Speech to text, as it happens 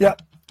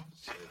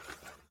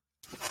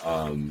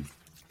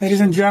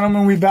Ladies and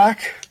gentlemen, we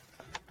back.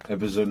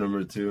 Episode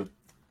number 2.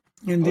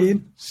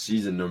 Indeed.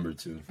 Season number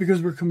 2.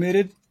 Because we're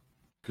committed.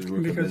 Because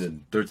we're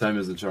committed. Third time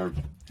is the charm.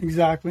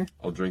 Exactly.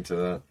 I'll drink to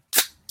that.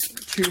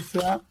 Cheers to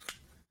that.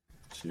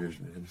 Cheers,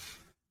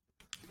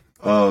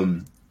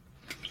 man.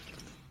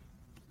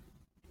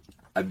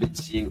 I've been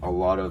seeing a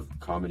lot of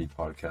comedy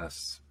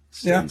podcasts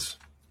since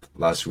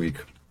last week.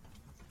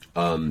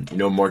 You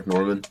know Mark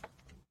Norman?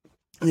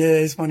 Yeah,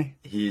 he's funny.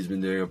 He's been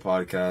doing a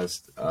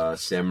podcast.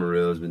 Sam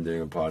Murillo's been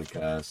doing a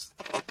podcast.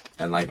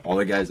 And like all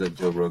the guys that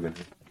Joe Rogan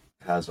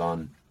has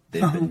on,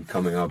 they've been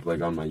coming up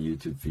like on my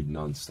YouTube feed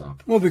nonstop.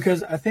 Well,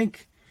 because I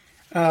think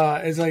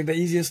it's like the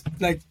easiest,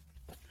 like,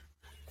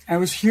 I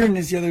was hearing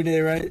this the other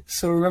day, right?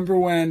 So remember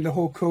when the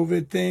whole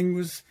COVID thing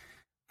was,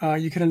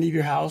 you couldn't leave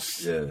your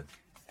house? Yeah.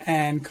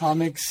 And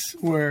comics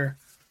were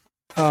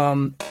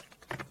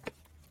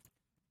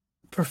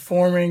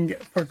performing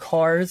for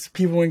cars,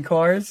 people in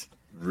cars.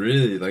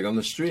 Really? Like on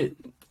the street?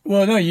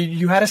 Well, no,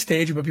 you had a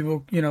stage, but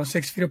people,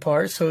 6 feet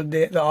apart, so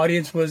the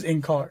audience was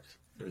in cars.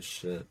 Oh,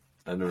 shit.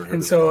 I never heard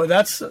And of so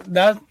that.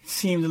 that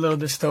seemed a little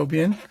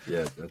dystopian.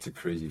 Yeah, that's a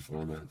crazy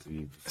format to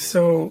be.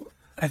 So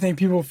I think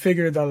people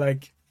figured that,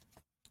 like,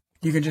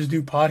 you could just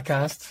do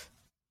podcasts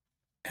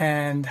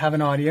and have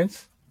an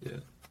audience. Yeah.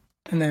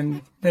 And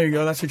then there you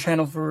go. That's your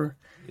channel for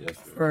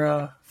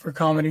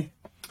comedy.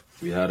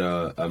 We had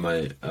at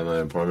my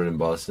apartment in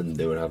Boston,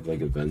 they would have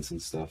like events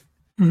and stuff.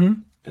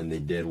 Mm-hmm. And they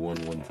did one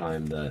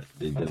time that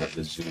they did like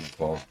a Zoom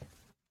call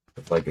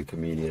with like a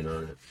comedian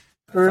on it.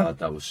 I thought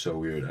that was so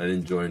weird. I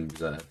didn't join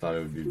because I thought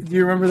it would be. Do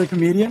you remember the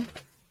comedian?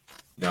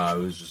 No,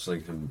 it was just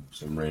like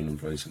some random,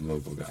 probably some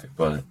local guy.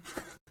 But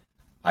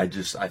I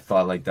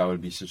thought like that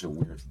would be such a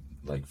weird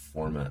like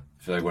format.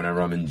 I feel like whenever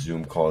I'm in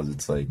Zoom calls,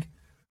 it's like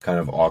kind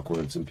of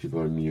awkward. Some people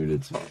are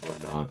muted, some people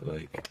are not.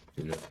 Like,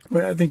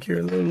 But I think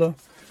you're a little low.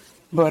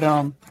 But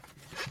yeah.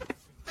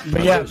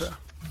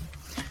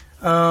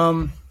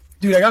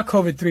 Dude, I got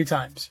COVID 3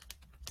 times.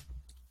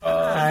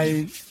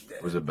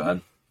 Was it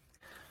bad?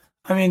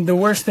 I mean, the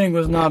worst thing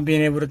was not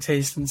being able to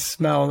taste and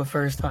smell the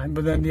first time,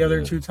 but then the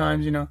other 2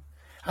 times,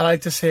 I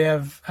like to say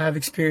I have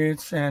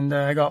experience, and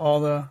I got all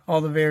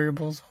the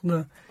variables,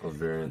 All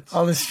variants.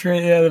 all the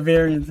the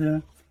variants, yeah.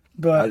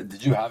 But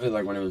Did you have it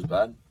like when it was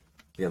bad?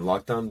 Yeah,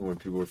 lockdown when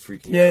people were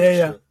freaking out.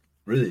 Yeah.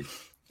 Really?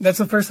 That's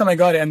the first time I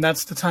got it, and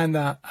that's the time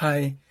that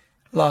I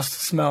lost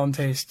smell and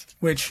taste,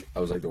 which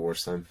That was like the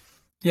worst time.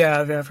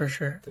 yeah, for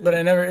sure. But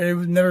it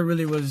never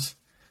really was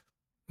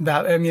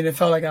that. I mean, it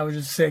felt like I was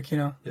just sick,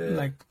 Yeah.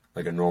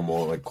 Like a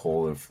normal like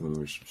cold or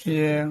flu or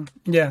something.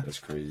 Yeah. That's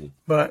crazy.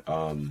 But It's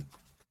I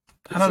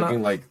don't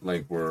looking know.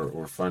 like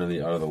we're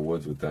finally out of the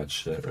woods with that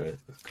shit, right?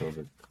 With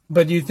COVID.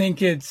 But do you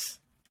think it's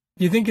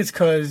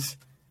because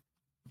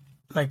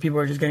like people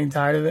are just getting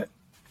tired of it?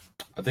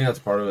 I think that's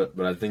part of it,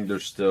 but I think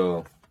there's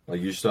still like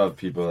you still have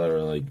people that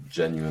are like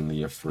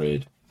genuinely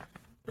afraid,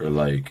 or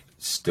like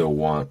still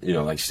want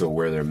like still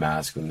wear their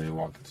mask when they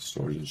walk into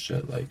stores and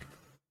shit. Like,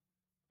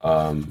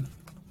 Yeah.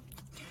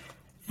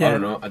 I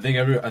don't know. I think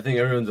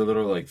everyone's a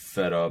little like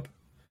fed up.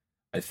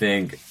 I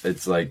think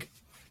it's like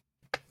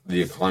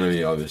the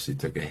economy obviously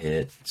took a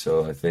hit,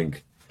 so I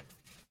think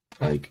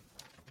like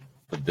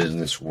the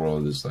business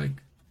world is like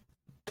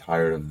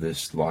tired of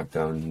this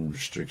lockdown and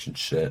restriction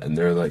shit, and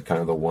they're like kind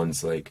of the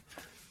ones like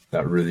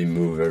that really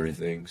move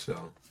everything.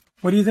 So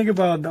What do you think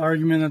about the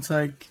argument that's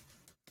like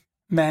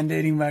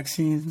mandating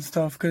vaccines and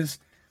stuff? Because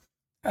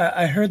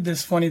I heard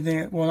this funny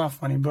thing. Well, not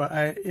funny, but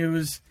it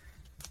was,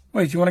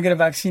 wait, you want to get a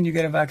vaccine, you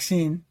get a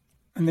vaccine,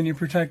 and then you're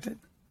protected.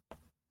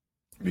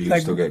 but you can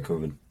Like- still get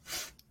COVID.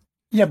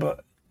 Yeah,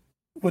 but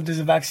does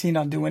a vaccine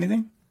not do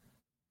anything?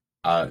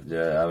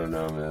 Yeah, I don't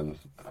know, man.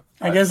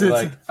 I guess feel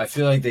it's- like I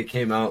feel like they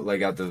came out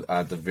like at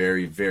the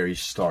very very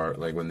start,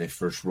 like when they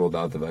first rolled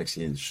out the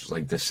vaccines, which was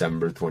like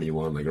December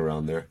 21, like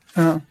around there.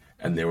 Uh-huh.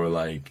 And they were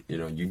like,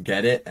 you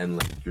get it and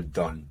like you're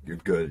done, you're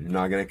good, you're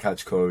not gonna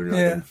catch COVID, you're not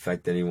Yeah. gonna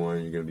infect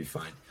anyone, you're gonna be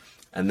fine.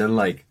 And then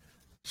like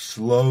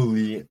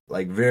slowly,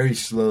 like very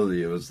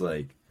slowly, it was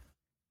like,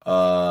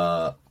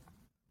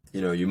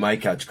 you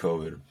might catch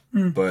COVID,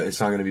 but it's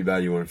not gonna be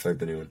bad. You won't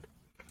infect anyone.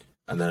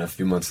 And then a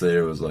few months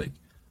later, it was like,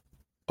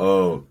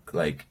 oh,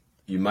 like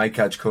you might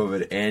catch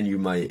COVID and you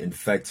might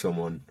infect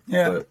someone,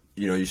 but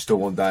you still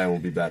won't die. It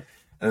won't be bad.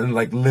 And then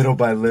like little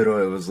by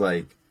little, it was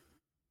like,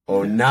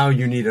 oh, now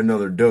you need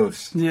another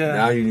dose. Yeah.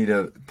 Now you need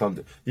a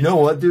pump. You know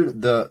what,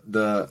 dude?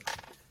 The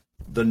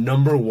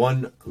number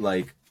one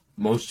like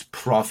most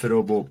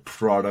profitable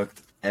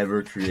product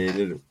ever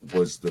created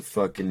was the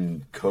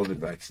fucking COVID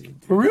vaccine.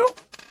 For real?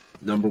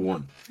 Number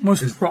one.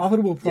 Most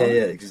profitable product?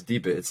 Yeah, because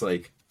deep it. It's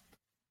like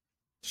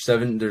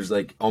there's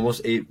like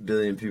almost 8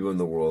 billion people in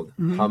the world.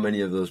 Mm-hmm. How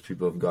many of those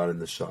people have gotten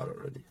the shot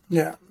already?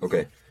 Yeah.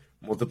 Okay.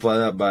 Multiply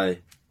that by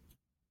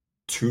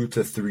 2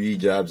 to 3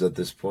 jabs at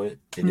this point.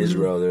 In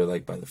Israel, they're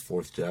like by the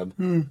 4th jab.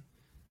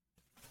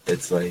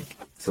 It's like,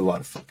 it's a lot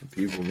of fucking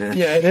people, man.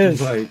 Yeah, it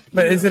is. Like,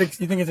 But you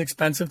think it's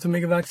expensive to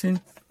make a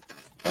vaccine?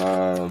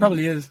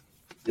 Probably is.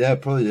 Yeah,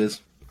 it probably is.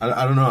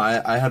 I don't know.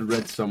 I had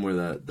read somewhere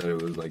that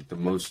it was like the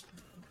most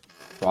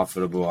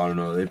profitable. I don't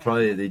know.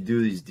 They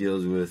do these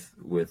deals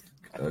with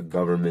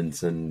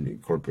governments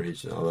and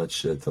corporations, all that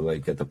shit, to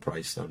like get the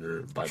price down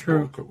or by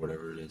bulk or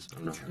whatever it is. I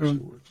don't know how that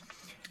shit works.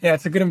 Yeah,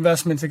 it's a good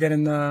investment to get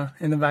in the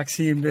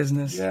vaccine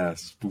business. Yeah,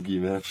 spooky,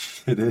 man.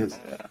 It is.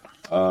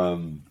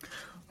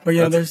 But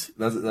yeah,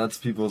 that's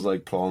people's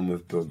like problem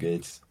with Bill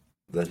Gates,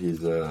 that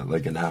he's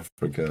like in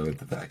Africa with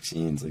the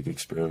vaccines, like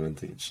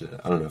experimenting and shit.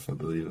 I don't know if I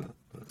believe that.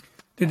 But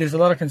dude, there's a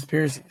lot of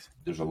conspiracies.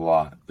 there's a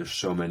lot. There's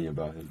so many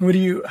about him. What do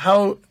you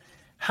how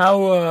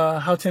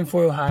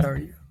tinfoil hat are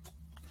you?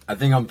 I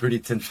think I'm pretty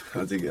tin.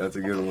 That's a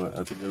good one.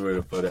 That's a good way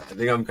to put it. I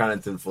think I'm kind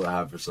of tinfoil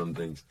hat for some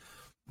things,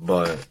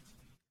 but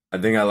I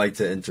think I like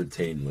to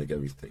entertain like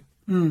everything.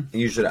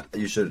 You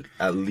should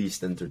at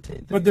least entertain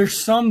things. But there's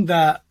some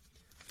that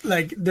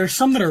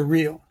are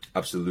real.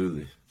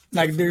 Absolutely.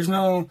 Like there's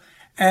no,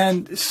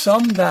 and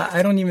some that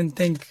I don't even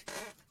think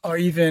are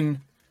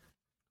even,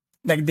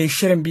 like they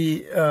shouldn't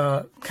be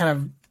kind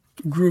of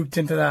grouped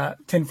into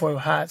that tinfoil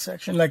hat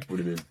section. Like What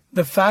do you mean?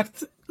 the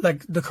fact,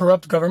 like the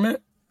corrupt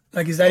government,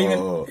 like is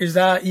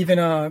that even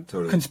a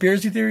Totally.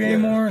 conspiracy theory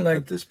anymore? Like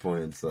at this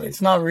point, it's like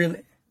it's not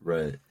really.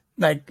 right.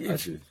 Like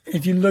see.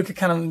 if you look at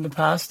kind of the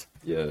past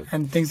Yeah.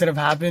 and things that have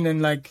happened,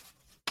 and like,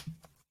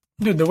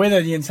 dude, the way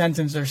that the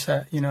incentives are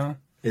set,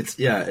 It's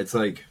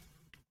like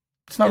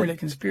it's not really a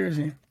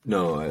conspiracy.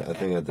 no. I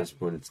think at this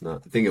point it's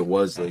not. I think it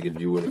was like if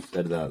you would have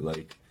said that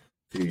like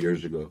a few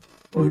years ago.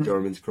 Oh, the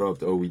government's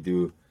corrupt. Oh, we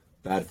do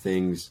bad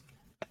things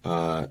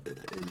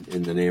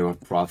in the name of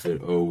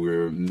profit. Oh,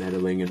 we're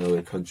meddling in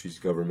other countries'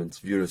 governments.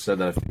 If you would have said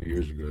that a few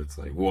years ago, it's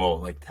like whoa,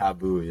 like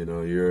taboo.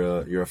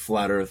 You're a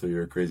flat earth or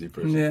you're a crazy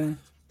person. Yeah.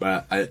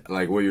 But I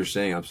like what you're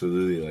saying.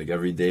 Absolutely. Like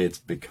every day, it's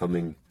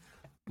becoming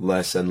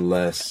less and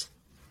less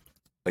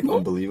like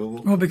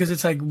unbelievable. Well, because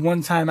it's like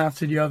one time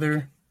after the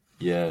other,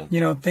 Yeah.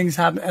 things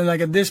happen, and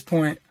like at this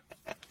point,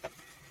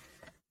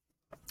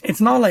 it's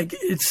not like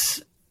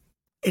it's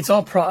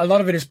all a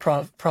lot of it is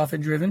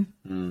profit driven,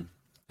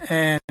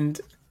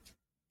 and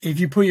if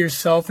you put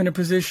yourself in a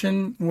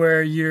position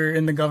where you're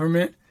in the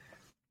government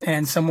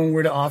and someone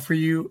were to offer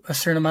you a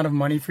certain amount of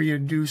money for you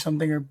to do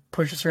something or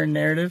push a certain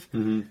narrative,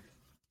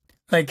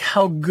 like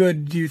how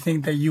good do you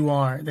think that you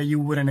are that you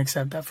wouldn't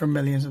accept that for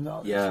millions of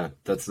dollars? Yeah.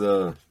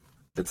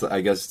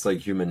 I guess it's like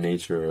human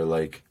nature, or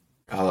like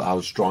how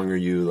strong are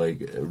you,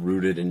 like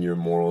rooted in your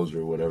morals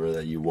or whatever,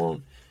 that you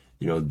won't,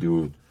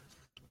 do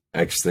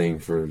X thing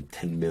for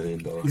 $10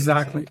 million.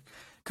 Exactly.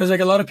 Because like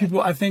a lot of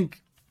people, I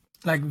think,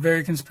 like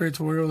very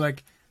conspiratorial,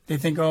 like they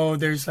think, oh,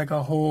 there's like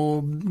a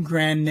whole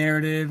grand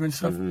narrative and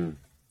stuff.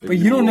 But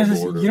you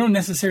don't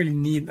necessarily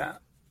need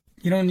that.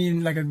 You don't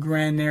need like a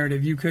grand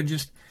narrative. You could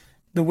just,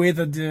 the way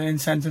that the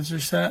incentives are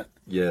set,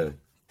 Yeah.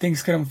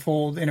 things could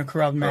unfold in a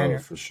corrupt manner. Oh,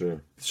 for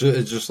sure.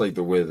 It's just like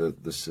the way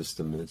that the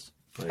system is.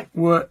 Like,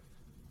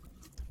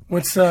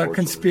 What's a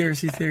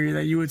conspiracy theory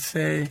that you would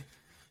say?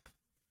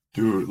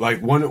 dude,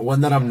 like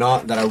one that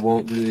I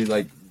won't really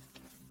like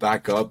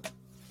back up.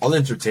 I'll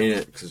entertain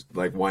it because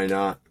like why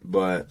not?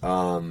 But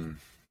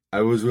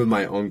I was with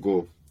my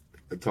uncle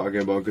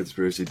talking about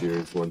conspiracy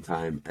theories one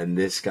time, and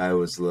this guy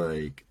was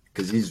like,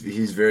 because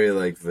he's very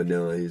like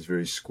vanilla, he's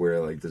very square,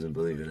 like doesn't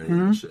believe in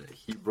any shit.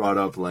 He brought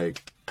up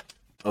like,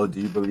 oh,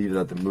 do you believe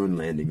that the moon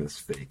landing was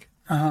fake?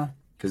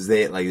 Because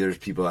there's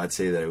people that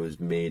say that it was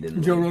made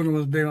in. Joe Rogan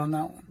was big on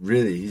that one.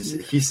 Really,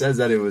 he says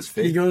that it was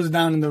fake. He goes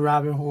down in the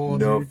rabbit hole.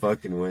 No dude.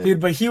 fucking way, Dude,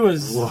 but he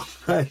was. What?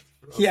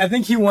 I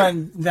think he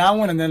went that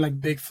one and then like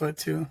Bigfoot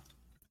too.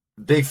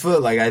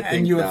 Bigfoot, like I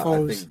think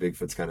UFOs. I think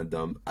Bigfoot's kind of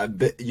dumb.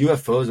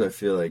 UFOs, I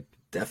feel like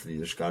definitely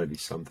there's got to be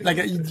something. Like,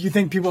 do you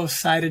think people have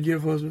sighted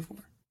UFOs before?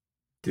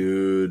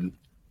 Dude,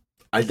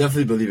 I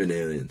definitely believe in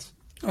aliens.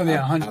 Oh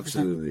yeah, 100%.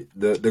 Absolutely.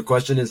 The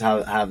question is,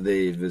 how have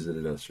they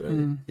visited us,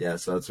 right? Yeah,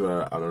 so that's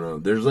what I don't know.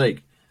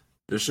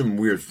 There's some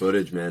weird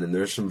footage, man, and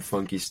there's some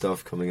funky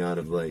stuff coming out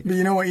of like. But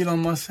you know what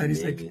Elon Musk said?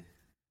 He's Navy. like,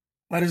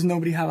 why does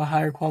nobody have a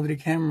higher quality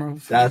camera?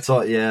 That's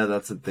all. Yeah,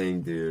 that's the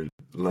thing, dude.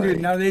 Like,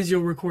 Dude, nowadays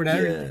you'll record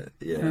everything.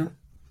 Yeah.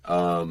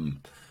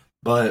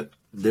 But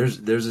there's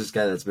this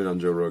guy that's been on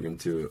Joe Rogan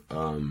too.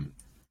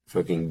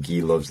 Fucking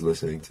Guy loves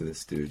listening to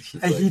this dude.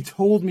 He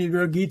told me,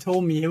 bro. Guy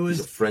told me it was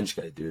he's a French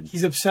guy, dude.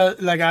 He's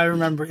upset. Like I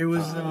remember, it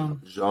was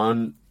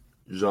Jean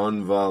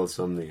Val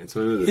something.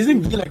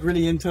 Isn't Guy like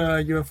really into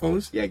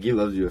UFOs? Yeah, Guy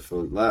loves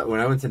UFOs.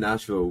 When I went to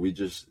Nashville, we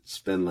just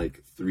spent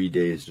like 3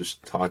 days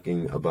just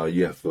talking about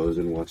UFOs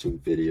and watching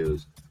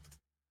videos.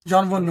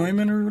 John von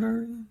Neumann or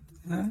whatever.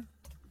 Yeah.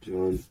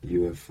 John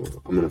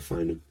UFO. I'm gonna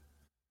find him.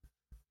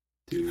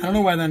 Dude. I don't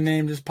know why that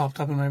name just popped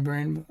up in my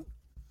brain,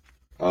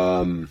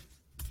 but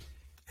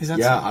is that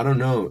yeah, I don't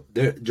know.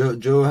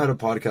 Joe had a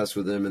podcast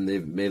with him, and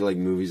they've made like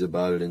movies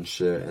about it and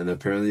shit. And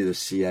apparently, the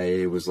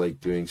CIA was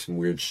like doing some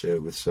weird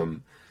shit with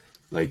some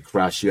like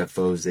crashed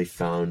UFOs they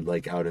found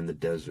like out in the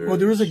desert. Well,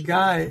 there was a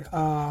guy,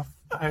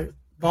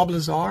 Bob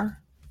Lazar.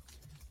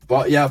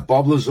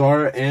 Bob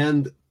Lazar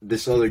and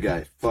this other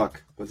guy.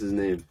 Fuck, what's his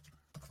name?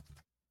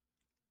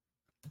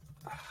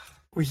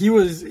 Well,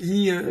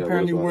 he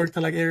apparently worked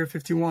at like Area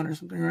 51 or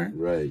something, right?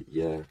 Right.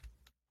 Yeah.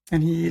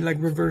 And he like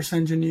reverse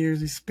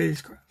engineers these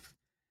spacecraft.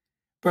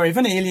 bro, if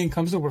an alien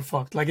comes, though, we're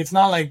fucked. Like, it's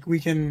not like we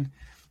can,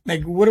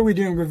 like, what are we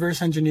doing?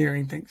 Reverse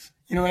engineering things.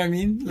 You know what I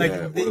mean? Like,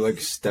 Yeah, we're like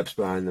steps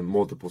behind them,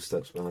 multiple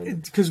steps behind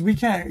them. because we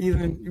can't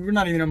even, we're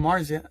not even on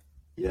Mars yet.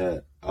 Yeah.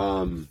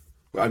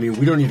 I mean,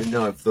 we don't even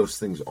know if those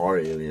things are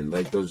alien.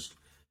 Like those,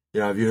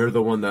 have you heard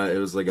the one that it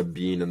was like a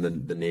bean and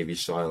then the Navy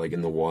saw it like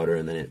in the water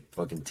and then it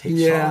fucking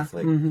takes off?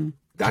 Like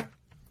that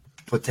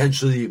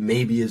potentially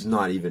maybe is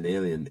not even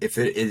alien. If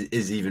it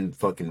is even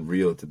fucking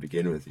real to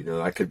begin with,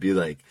 that could be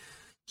like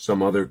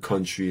some other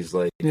country's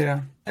like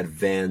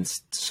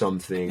advanced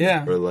something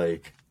or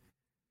like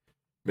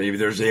maybe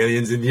there's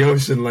aliens in the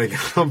ocean. Like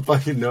I don't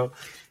fucking know.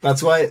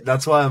 That's why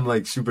I'm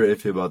like super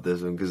iffy about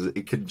this one, because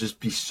it could just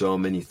be so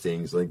many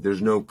things. Like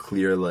there's no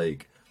clear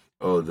like,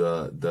 oh,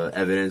 the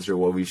evidence or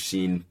what we've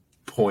seen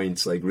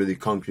points like really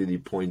concretely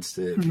points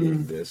to it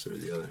being this or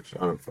the other. So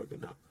I don't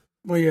fucking know.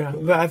 Well, yeah,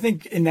 but I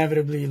think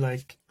inevitably,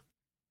 like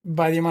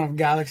by the amount of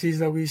galaxies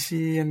that we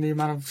see and the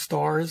amount of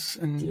stars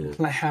and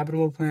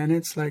habitable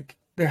planets, like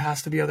there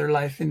has to be other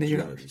life in the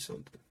universe.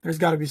 There's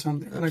got to be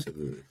something.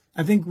 Absolutely. Like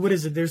I think what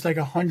is it? There's like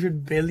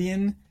 100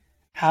 billion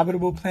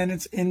habitable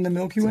planets in the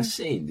Milky Way. It's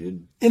insane,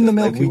 dude. In the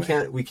Milky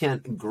Way. We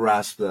can't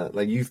grasp that.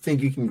 Like you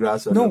think you can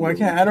grasp that? No, I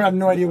can't. I don't have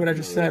no idea what I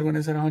just said when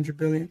I said 100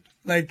 billion.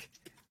 Like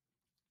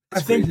I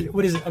think crazy.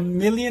 What is it? A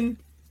million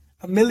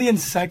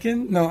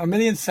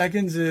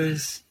seconds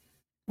is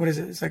what is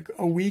it? It's like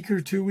a week or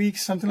 2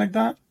 weeks, something like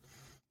that.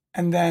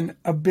 And then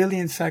a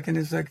billion second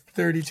is like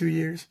 32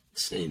 years.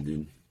 Insane,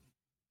 dude.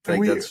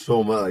 Like that's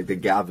so much. Like the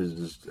gap is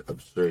just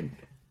absurd.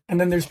 And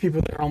then there's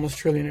people that are almost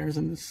trillionaires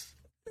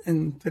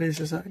in today's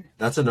society.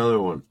 That's another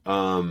one.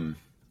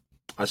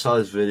 I saw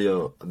this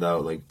video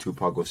that like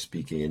Tupac was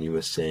speaking, and he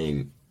was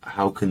saying,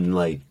 how can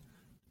like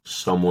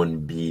someone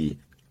be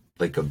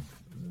like a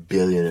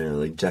billionaire,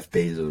 like Jeff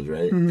Bezos,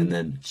 right? And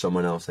then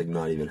someone else like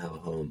not even have a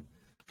home.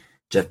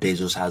 Jeff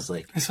Bezos has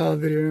like I saw the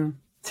video.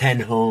 10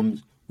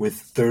 homes with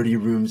 30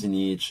 rooms in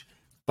each,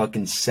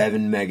 fucking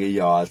 7 mega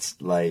yachts,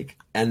 like,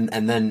 and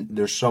then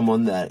there's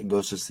someone that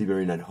goes to sleep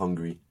every night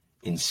hungry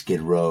in Skid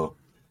Row,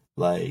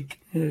 like.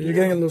 Yeah, you're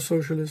getting a little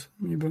socialist,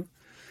 bro.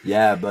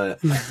 Yeah, but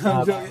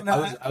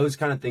I was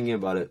kind of thinking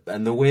about it,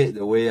 and the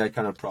way I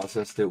kind of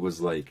processed it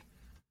was like,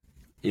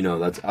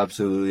 that's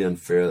absolutely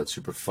unfair. That's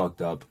super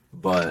fucked up.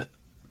 But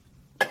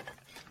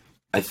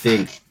I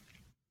think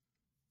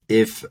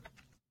if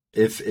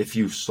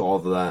you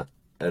solve that,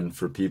 and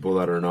for people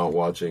that are not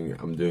watching,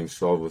 I'm doing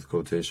solve with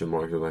quotation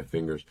marks with my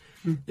fingers.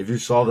 If you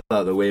solve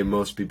that the way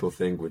most people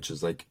think, which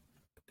is like,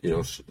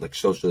 like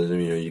socialism,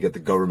 you get the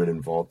government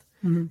involved.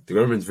 The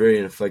government's very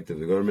ineffective.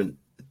 The government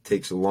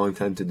takes a long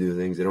time to do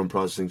things. They don't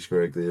process things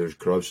correctly. There's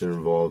corruption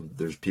involved.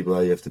 There's people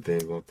that you have to pay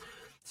involved.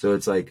 So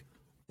it's like,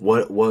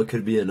 what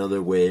could be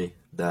another way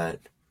that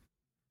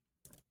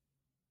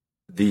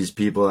these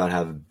people that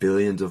have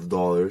billions of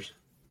dollars,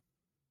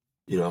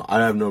 I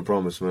have no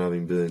problem with someone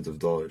having billions of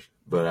dollars,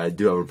 but I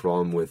do have a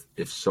problem with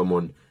if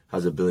someone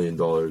has $1 billion,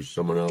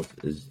 someone else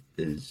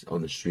is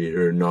on the street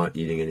or not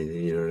eating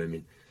anything. You know what I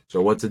mean?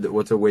 So what's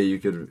a way you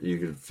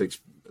could fix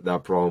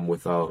that problem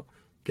without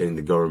getting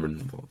the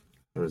government involved?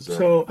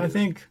 So I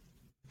think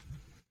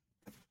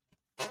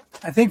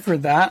for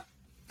that,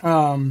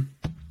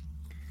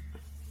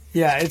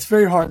 it's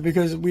very hard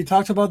because we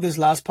talked about this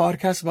last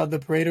podcast about the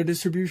Pareto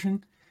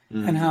distribution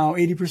and how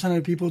 80% of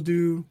the people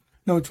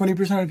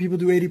 20% of people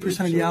do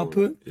 80% of the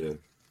output. Yeah.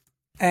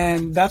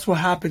 And that's what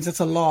happens. That's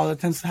a law that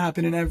tends to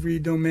happen in every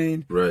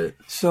domain. Right.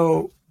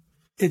 So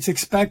it's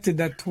expected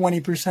that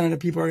 20% of the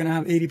people are going to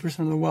have 80%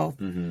 of the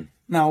wealth.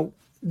 Now,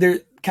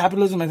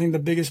 capitalism, I think the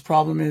biggest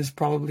problem is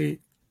probably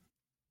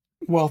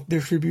wealth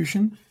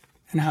distribution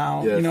and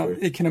how,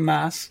 it can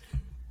amass.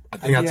 I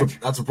think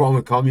that's a problem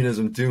with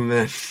communism too,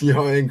 man.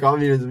 In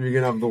communism, you're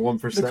going to have the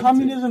 1%. The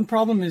communism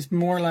problem is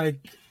more like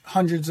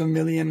hundreds of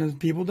millions of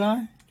people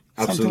die.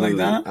 Absolutely. Something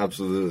like that.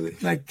 Absolutely.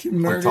 Like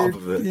murder. On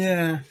top of it.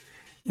 Yeah.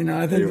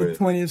 I think the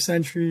 20th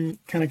century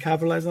kind of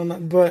capitalized on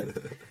that.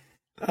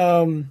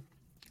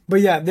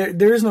 But yeah,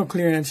 there is no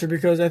clear answer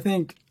because I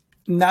think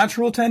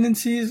natural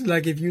tendencies,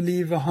 like if you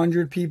leave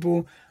 100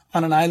 people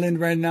on an island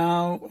right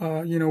now,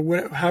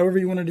 however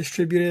you want to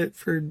distribute it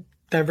for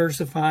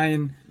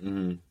diversifying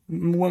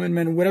women,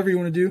 men, whatever you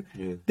want to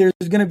do, there's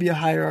going to be a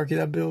hierarchy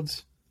that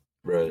builds.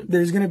 Right.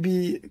 There's going to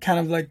be kind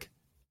of like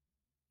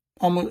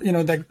almost,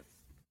 like,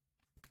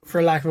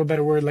 for lack of a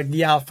better word, like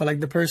the alpha, like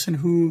the person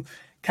who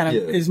kind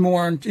of is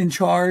more in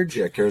charge.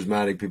 Yeah,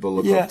 charismatic people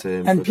look up to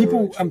him. And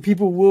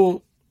people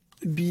will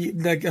be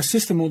like a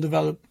system will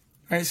develop,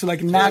 right? So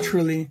like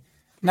naturally,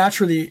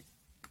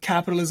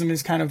 capitalism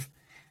is kind of,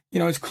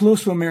 it's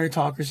close to a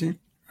meritocracy,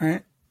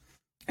 right?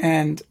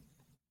 And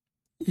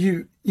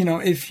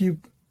if you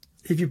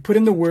put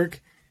in the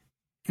work,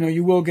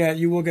 you will get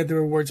the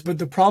rewards. But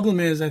the problem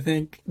is, I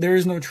think there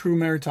is no true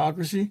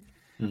meritocracy,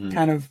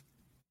 kind of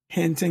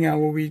hinting at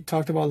what we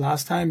talked about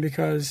last time,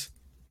 because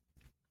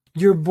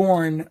you're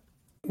born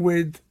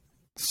with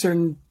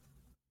certain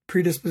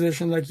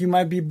predispositions. Like you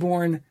might be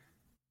born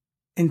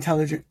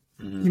intelligent.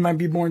 You might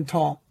be born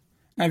tall.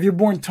 Now, if you're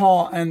born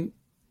tall and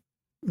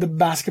the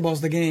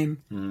basketball's the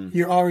game,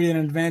 you're already at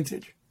an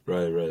advantage.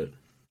 Right.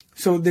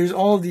 So there's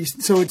all of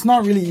these. So it's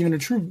not really even a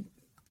true,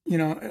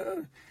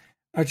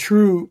 a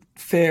true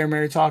fair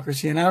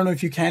meritocracy. And I don't know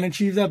if you can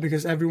achieve that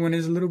because everyone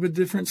is a little bit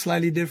different,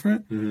 slightly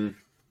different. Mm-hmm.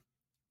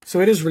 So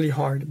it is really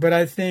hard. But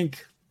I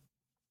think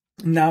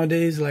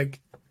nowadays, like,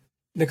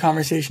 the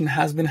conversation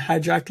has been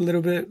hijacked a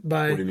little bit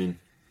by... What do you mean?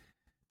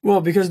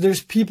 Well, because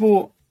there's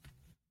people...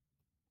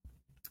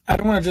 I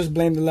don't want to just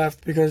blame the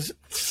left because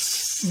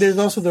there's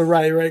also the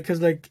right?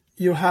 Because, like,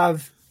 you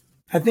have...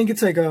 I think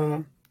it's like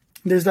a...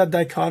 There's that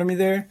dichotomy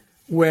there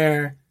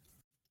where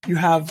you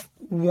have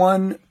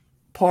one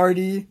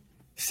party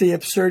say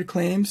absurd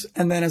claims,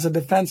 and then as a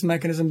defense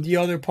mechanism, the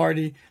other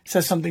party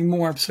says something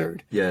more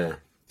absurd. Yeah.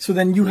 So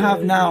then you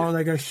have now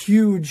like a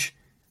huge,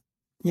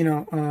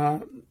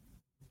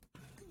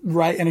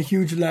 right and a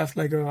huge left,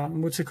 like a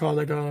what's it called,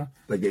 like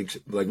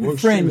more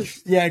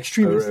fringe. Yeah,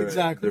 extremists, Right.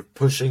 exactly. They're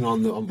pushing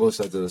on both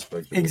sides of the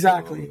spectrum.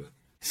 Exactly.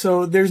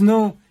 So there's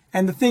no,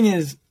 and the thing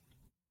is,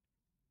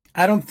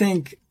 I don't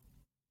think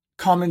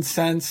common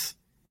sense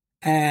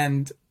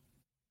and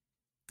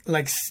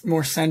like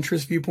more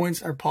centrist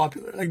viewpoints are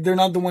popular. Like they're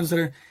not the ones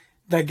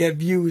that get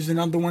views. They're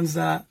not the ones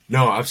that.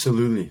 No,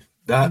 absolutely.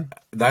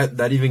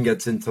 That even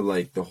gets into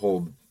like the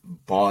whole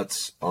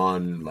bots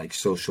on like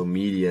social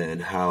media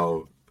and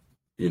how,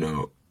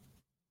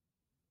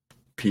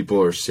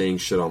 people are saying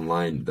shit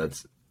online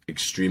that's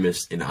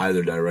extremist in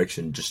either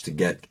direction just to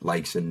get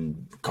likes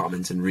and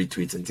comments and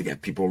retweets and to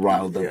get people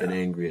riled up and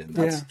angry, and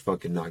that's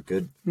fucking not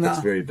good. No,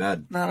 that's very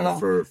bad. Not at all.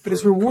 But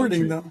it's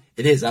rewarding though.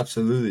 It is,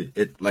 absolutely.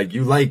 It like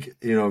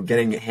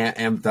getting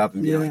amped up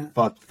and being like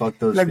fuck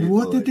those like people.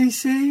 What did they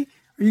say?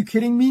 Are you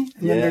kidding me?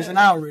 And then there's an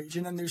outrage,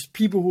 and then there's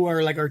people who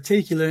are like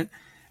articulate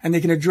and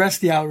they can address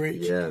the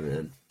outrage. Yeah,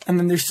 man. And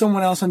then there's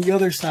someone else on the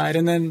other side,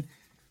 and then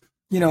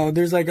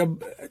there's like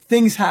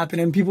things happen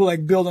and people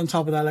like build on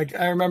top of that. Like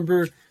I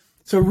remember,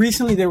 so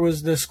recently there were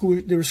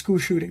school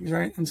shootings,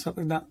 right, and stuff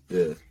like that.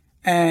 Yeah.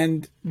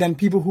 And then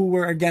people who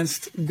were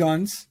against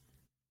guns,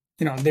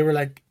 they were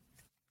like,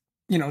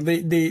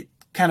 they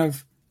kind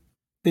of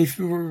they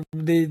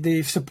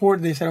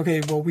support. They said,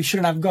 okay, well, we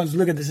shouldn't have guns.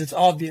 Look at this; it's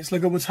obvious.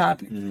 Look at what's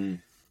happening. Mm-hmm.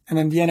 And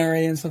then the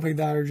NRA and stuff like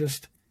that are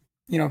just,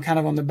 kind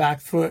of on the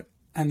back foot,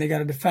 and they got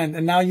to defend.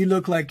 And now you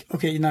look like,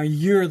 okay, now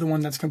you're the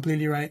one that's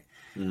completely right.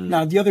 Mm-hmm.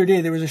 Now, the other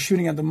day, there was a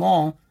shooting at the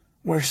mall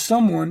where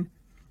someone,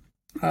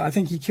 I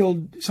think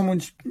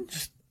someone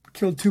just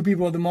killed 2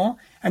 people at the mall,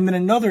 and then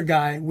another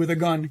guy with a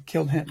gun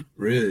killed him.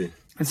 Really?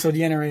 And so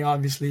the NRA,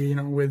 obviously,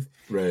 with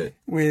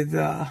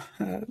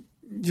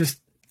just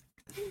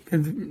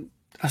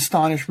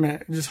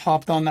astonishment, just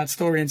hopped on that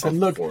story and said,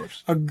 look,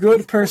 a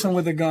good person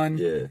with a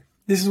gun,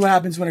 this is what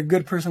happens when a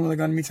good person with a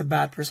gun meets a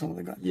bad person with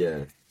a gun.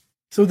 Yeah.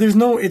 So there's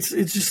no, it's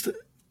just...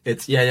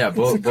 Both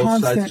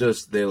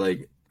sides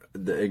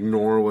they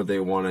ignore what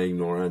they want to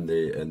ignore, and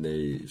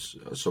they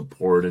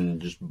support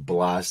and just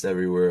blast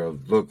everywhere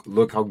of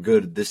look how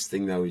good this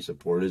thing that we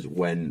support is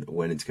when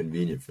it's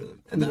convenient for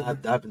them, and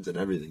that happens in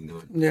everything,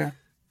 though. Yeah,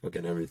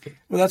 fucking everything.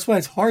 Well, that's why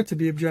it's hard to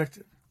be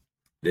objective.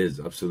 It is,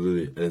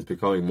 absolutely, and it's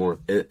becoming more.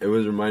 It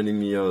was reminding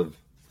me of,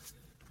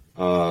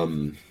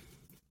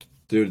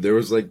 dude, there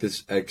was like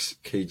this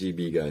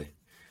ex-KGB guy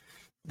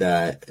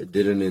that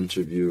did an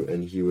interview,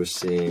 and he was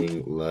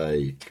saying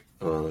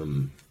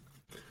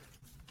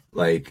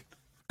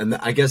and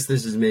I guess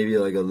this is maybe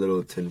like a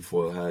little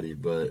tinfoil hatty,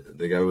 but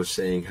the guy was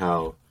saying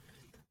how,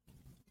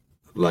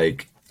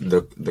 like,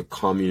 the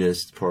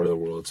communist part of the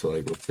world, so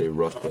like let's say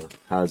Russia,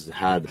 has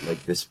had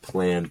like this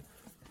plan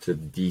to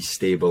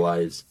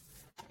destabilize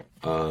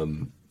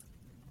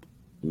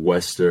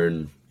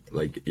Western,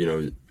 like,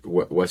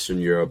 Western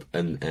Europe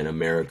and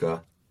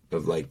America,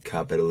 of like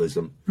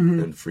capitalism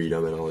and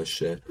freedom and all this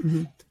shit.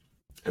 Mm-hmm.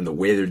 And the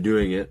way they're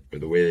doing it, or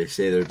the way they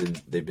say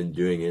they've been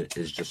doing it,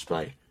 is just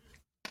by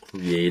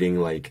creating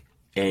like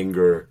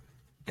anger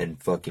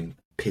and fucking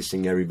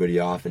pissing everybody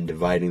off and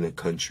dividing the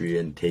country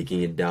and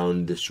taking it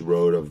down this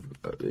road of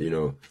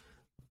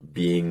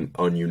being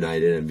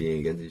ununited and being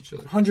against each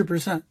other.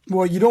 100%.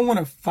 Well, you don't want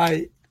to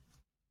fight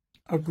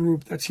a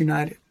group that's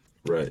united.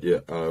 Right. Yeah.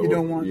 You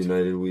don't want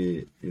united.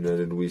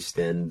 We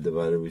stand.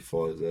 Divided we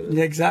fall. Is that it?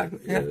 Yeah. Exactly.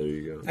 Yeah. There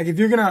you go. Like if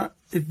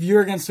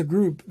you're against a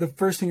group, the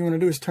first thing you want to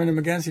do is turn them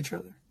against each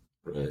other.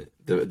 Right.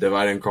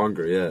 Divide and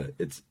conquer. Yeah.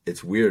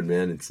 It's weird,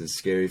 man. It's a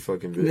scary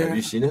fucking video. Yeah. Have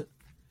you seen it?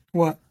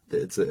 What?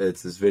 It's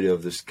this video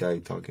of this guy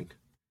talking.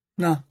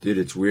 No. Dude,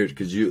 it's weird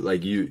because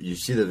you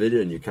see the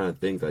video and you kind of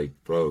think like,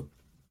 bro,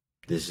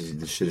 this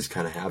shit is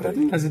kind of happening. I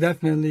think that's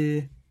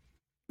definitely,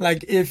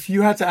 like, if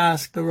you had to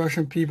ask the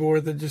Russian people or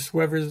just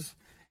whoever's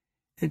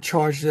in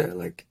charge there,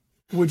 like,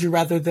 would you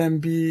rather them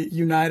be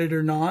united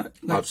or not?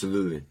 Like,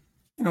 absolutely.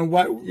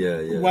 Why?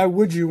 Yeah. Why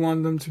would you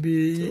want them to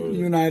be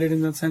united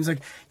in that sense?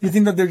 Like, you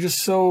think that they're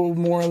just so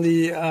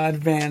morally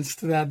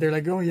advanced that they're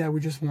like, oh yeah, we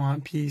just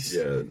want peace.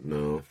 Yeah.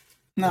 No.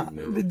 No.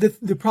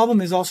 The problem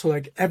is also,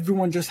 like,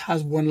 everyone just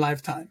has one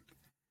lifetime.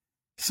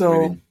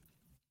 So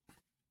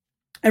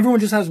everyone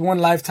just has one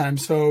lifetime.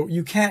 So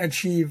you can't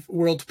achieve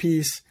world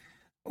peace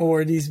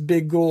or these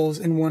big goals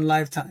in one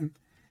lifetime.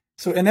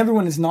 So, and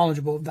everyone is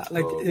knowledgeable of that.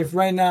 Like, if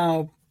right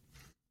now,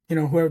 you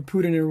know, whoever,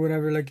 Putin or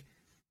whatever, like,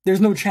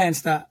 there's no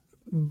chance that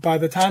by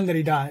the time that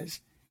he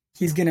dies,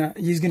 he's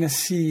gonna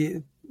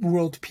see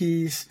world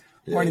peace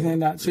or anything like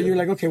that. So you're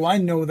like, okay, well, I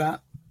know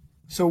that.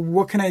 So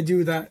what can I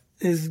do that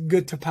is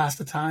good to pass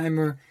the time,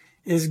 or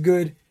is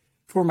good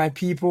for my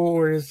people,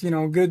 or is, you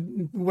know,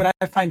 good, what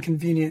I find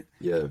convenient.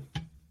 Yeah.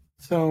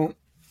 So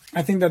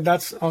I think that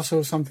that's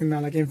also something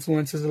that like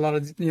influences a lot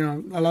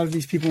of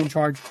these people in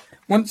charge.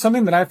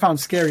 Something that I found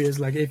scary is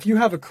like, if you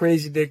have a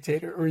crazy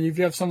dictator, or if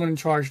you have someone in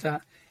charge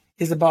that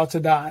is about to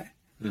die,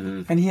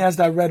 and he has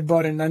that red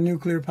button, that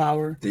nuclear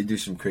power, they do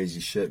some crazy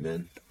shit,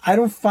 man. I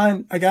don't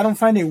find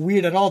it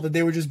weird at all that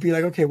they would just be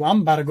like, okay, well,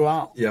 I'm about to go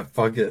out. Yeah,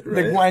 fuck it.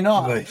 Right? Like, why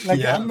not? Like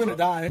yeah, I'm gonna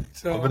die.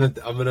 So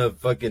I'm gonna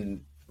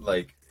fucking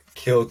like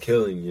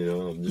killing. You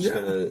know,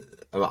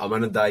 I'm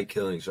gonna die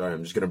killing. Sorry,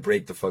 I'm just gonna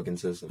break the fucking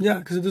system. Yeah,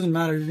 because it doesn't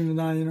matter. You're gonna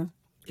die. You know.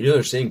 You know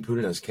they're saying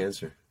Putin has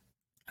cancer.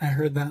 I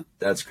heard that.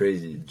 That's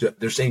crazy.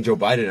 They're saying Joe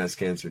Biden has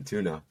cancer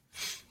too now.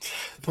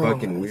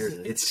 Fucking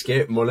weird. It's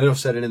scary. Molino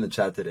said it in the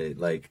chat today.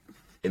 Like,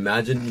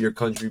 imagine your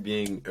country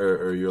being,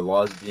 or your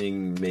laws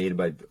being made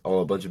by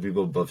a bunch of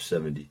people above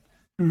 70.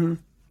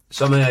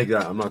 Something like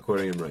that. I'm not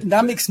quoting him right.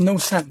 That makes no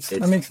sense.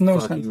 That makes no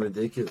sense. It's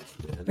ridiculous,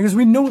 man. Because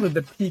we know that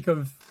the peak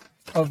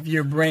of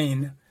your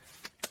brain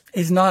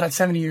is not at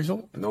 70 years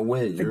old. No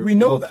way. You're we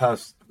know well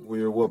past.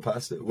 You're well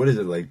past it. What is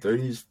it, like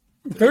 30s?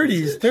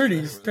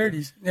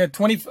 30s. Yeah,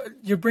 20.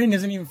 Your brain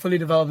isn't even fully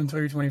developed until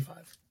you're 25.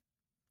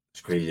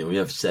 It's crazy. We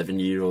have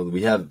 70-year-old.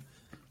 We have,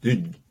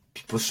 dude.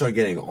 People start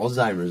getting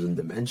Alzheimer's and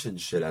dementia and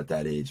shit at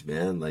that age,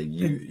 man. Like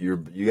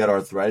you got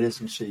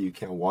arthritis and shit. You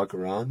can't walk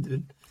around,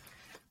 dude.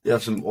 You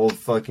have some old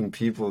fucking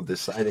people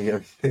deciding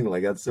everything.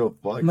 Like, that's so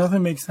fucked.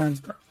 Nothing makes sense,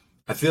 bro.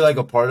 I feel like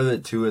a part of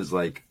it too is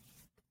like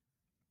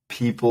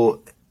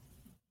people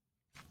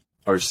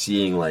are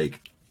seeing like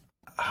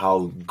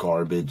how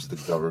garbage the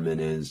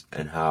government is,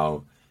 and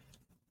how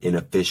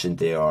inefficient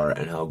they are,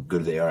 and how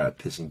good they are at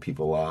pissing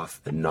people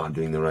off and not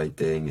doing the right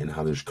thing, and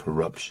how there's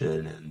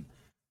corruption and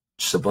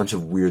just a bunch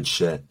of weird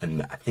shit.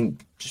 And I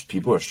think just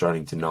people are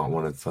starting to not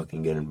want to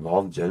fucking get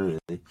involved generally.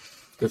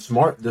 The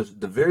smart, the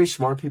very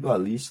smart people,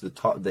 at least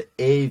the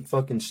A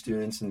fucking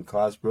students in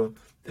class, bro,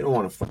 they don't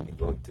want to fucking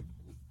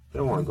they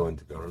don't want to go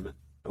into government.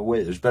 No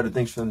way. There's better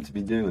things for them to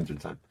be doing with their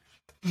time.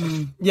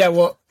 Yeah,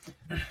 well,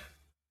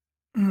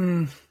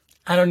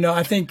 I don't know.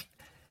 I think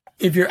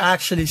if you're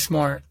actually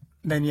smart,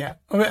 then yeah.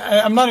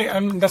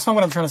 That's not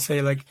what I'm trying to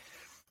say. Like,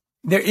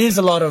 there is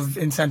a lot of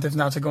incentives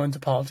now to go into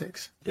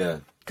politics. Yeah.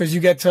 Because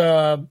you get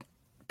to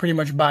pretty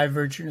much buy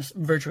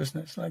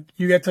virtuousness. Like,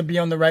 you get to be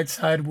on the right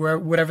side,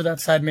 whatever that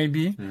side may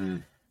be,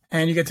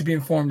 and you get to be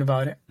informed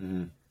about it.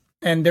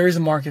 And there is a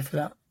market for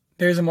that.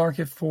 There is a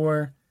market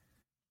for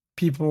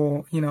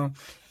people, you know.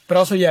 But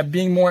also, yeah,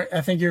 being more, I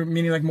think you're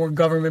meaning like more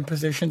government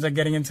positions, like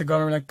getting into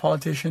government, like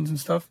politicians and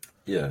stuff.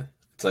 Yeah.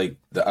 It's like,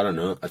 I don't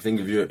know. I think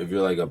if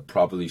you're like a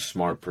properly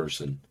smart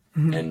person,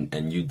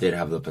 and you did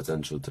have the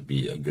potential to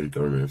be a good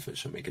government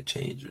official, make a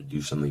change, or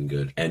do something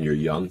good, and you're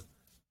young,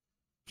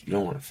 you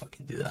don't want to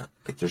fucking do that.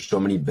 Like, there's so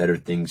many better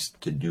things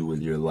to do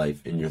with your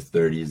life in your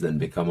 30s than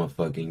become a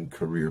fucking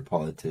career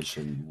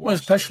politician. Well,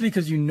 especially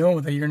because you know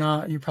that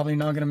you're probably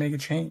not going to make a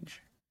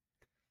change.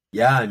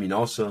 Yeah, I mean,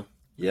 also,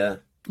 yeah.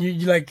 You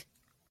like...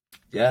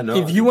 Yeah, no.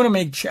 If you want to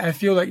make... I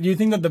feel like... Do you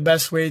think that the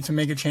best way to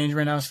make a change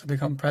right now is to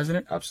become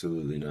president?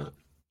 Absolutely not.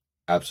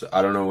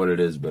 I don't know what it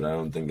is, but I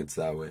don't think it's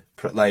that way.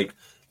 Like,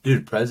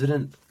 dude,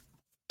 president...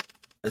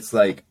 It's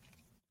like...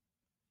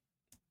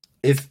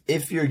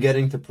 If you're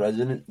getting to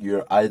president,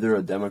 you're either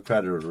a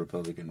Democrat or a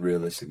Republican.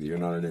 Realistically, you're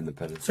not an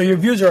independent. So your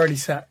views are already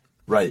set.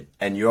 Right,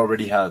 and you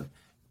already have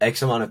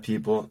X amount of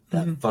people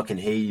that fucking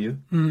hate you,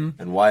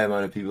 and Y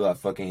amount of people that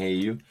fucking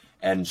hate you,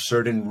 and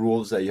certain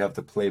rules that you have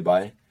to play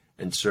by,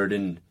 and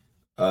certain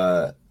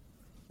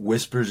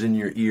whispers in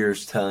your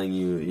ears telling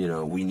you, you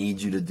know, we need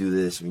you to do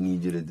this, we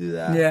need you to do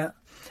that. Yeah,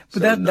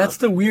 but So that's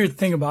the weird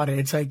thing about it.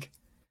 It's like,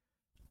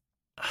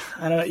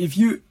 I don't know,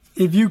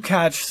 if you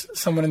catch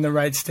someone in the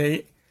right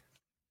state,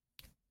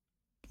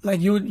 like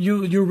you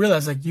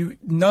realize like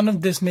none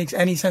of this makes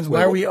any sense.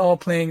 Why are we all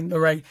playing the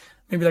right,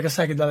 maybe like a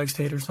psychedelic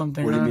state or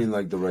something? What do you mean,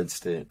 like the right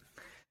state?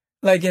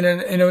 Like in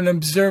an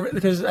observe,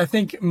 because I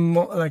think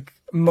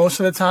most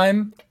of the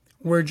time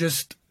we're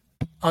just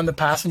on the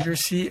passenger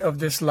seat of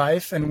this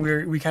life, and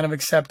we kind of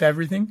accept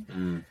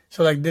everything.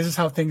 So like, this is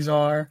how things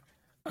are.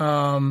 You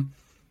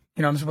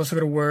know, I'm supposed to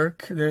go to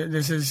work.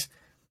 This is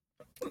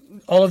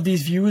all of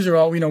these views are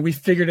all, you know, we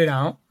figured it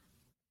out.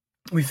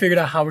 We figured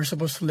out how we're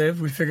supposed to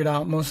live. We figured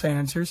out most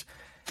answers.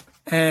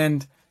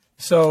 And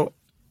so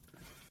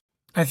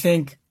I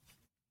think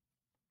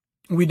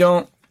we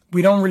don't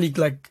really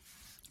like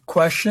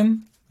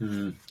question.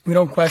 We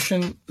don't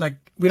question, like,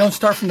 we don't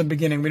start from the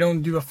beginning. We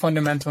don't do a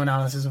fundamental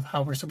analysis of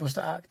how we're supposed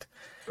to act.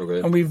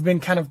 Okay. And we've been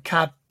kind of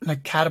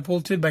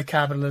catapulted by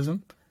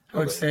capitalism, I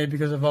would say,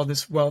 because of all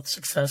this wealth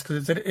success,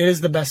 because it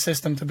is the best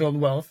system to build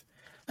wealth.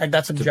 Like,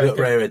 that's objective.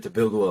 To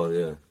build wealth,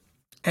 yeah.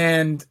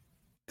 And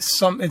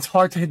it's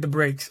hard to hit the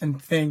brakes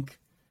and think,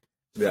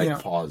 Like, you know,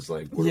 pause.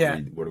 Like, yeah,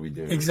 what are we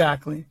doing?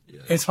 exactly.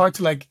 Yeah. It's hard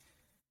to like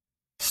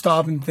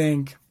stop and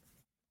think,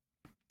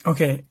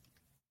 okay,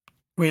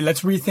 wait,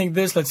 let's rethink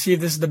this. Let's see if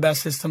this is the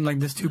best system, like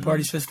this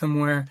two-party system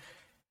where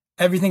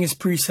everything is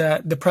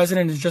preset. The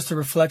president is just a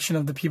reflection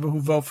of the people who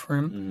vote for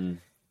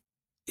him.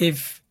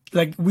 If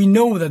like we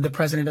know that the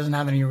president doesn't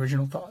have any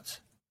original thoughts.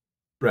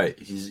 Right.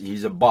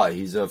 He's a bot.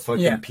 He's a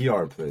fucking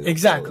PR player.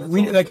 Exactly. That's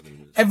We all like it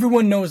is.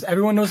 everyone knows that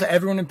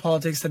everyone in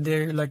politics that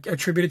they're like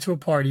attributed to a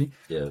party.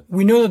 Yeah.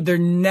 We know that they're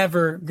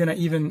never gonna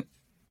even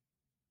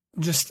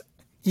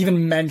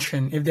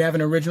mention if they have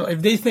an original.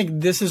 If they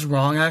think this is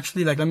wrong,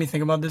 actually, like let me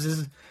think about this. This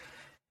is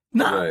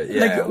nah. Right,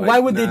 yeah, like why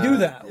would they nah, do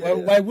that? yeah,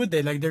 Why would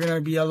they? Like they're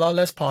gonna be a lot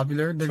less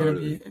popular. They're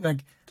Totally. gonna be like.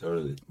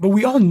 Totally. But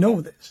we all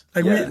know this.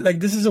 Like Yeah. like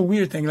this is a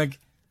weird thing. Like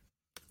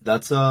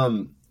That's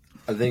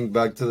I think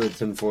back to the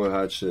tinfoil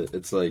hat shit.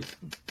 It's like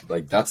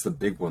that's the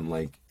big one.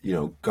 Like, you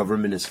know,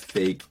 government is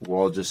fake. We're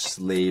all just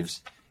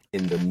slaves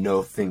in the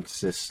no think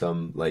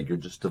system. Like, you're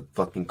just a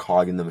fucking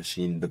cog in the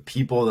machine. The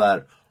people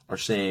that are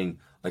saying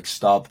like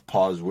stop,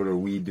 pause, what are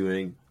we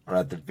doing? Are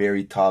at the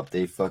very top.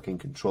 They fucking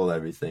control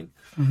everything.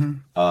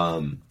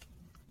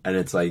 And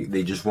it's like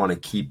they just want to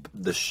keep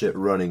the shit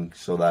running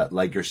so that,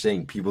 like you're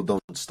saying, people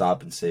don't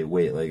stop and say,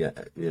 wait, like,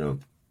 you know,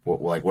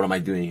 what am I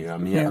doing here?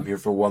 I'm here. Yeah. I'm here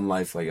for one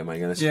life. Like, am I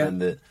gonna Yeah.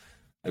 spend it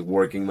like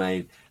working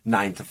my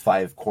 9 to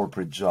 5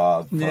 corporate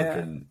job? Yeah.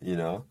 Fucking, you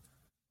know.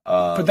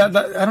 but that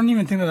I don't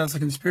even think that that's a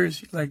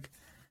conspiracy.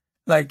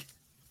 Like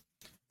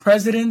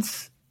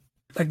presidents,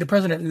 like the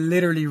president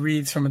literally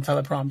reads from a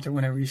teleprompter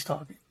whenever he's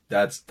talking.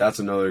 That's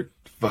another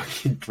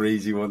fucking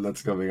crazy one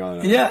that's coming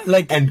on. Yeah,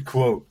 like End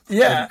quote.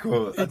 Yeah, End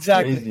quote. That's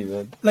exactly. crazy,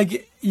 man.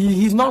 like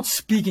he's not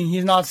speaking.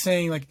 He's not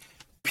saying like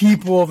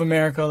people of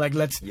America, like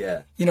let's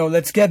Yeah.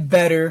 let's get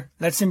better,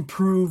 let's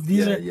improve.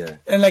 These Yeah, are yeah.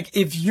 and like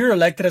if you're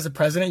elected as a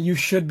president, you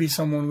should be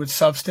someone with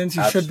substance.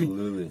 You should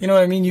Absolutely. be, you know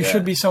what I mean. You Yeah.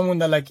 should be someone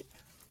that like.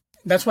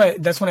 That's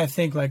when I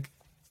think like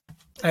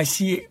I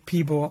see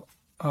people,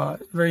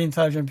 very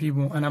intelligent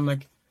people, and I'm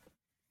like,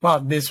 wow,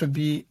 this would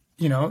be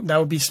that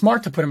would be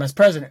smart to put him as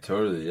president.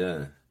 Totally,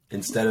 yeah.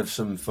 Instead of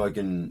some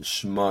fucking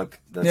schmuck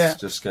that's Yeah.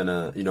 just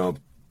gonna,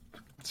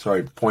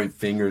 point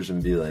fingers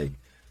and be like,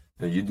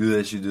 you do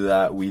this, you do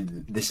that.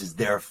 This is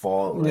their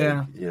fault. Like,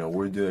 Yeah.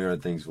 we're doing our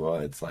things well.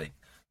 It's like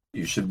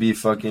you should be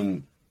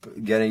fucking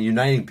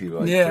uniting people,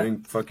 like Yeah. getting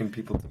fucking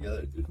people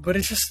together, dude. But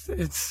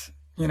it's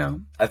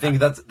I think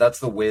that's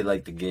the way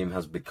like the game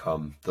has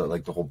become,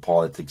 the whole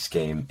politics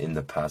game in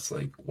the past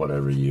like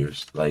whatever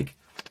years. Like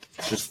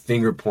it's just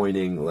finger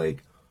pointing,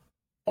 like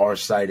our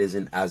side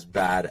isn't as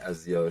bad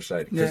as the other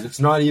side because Yeah. it's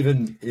not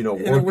even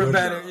we're we're good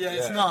better. now. Yeah,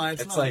 it's not.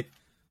 It's not. like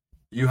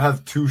you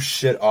have 2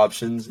 shit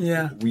options.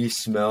 Yeah. We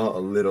smell a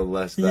little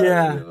less bad.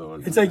 Yeah, than the other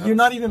one. it's like you're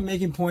not even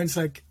making points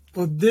like,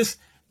 well, this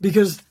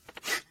because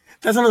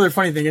that's another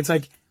funny thing. It's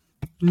like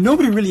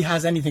nobody really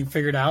has anything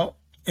figured out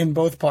in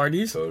both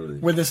parties. Totally.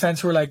 With the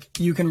sense where like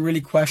you can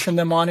really question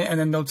them on it, and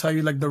then they'll tell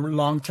you like the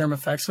long-term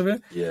effects of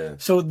it. Yeah.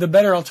 So the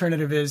better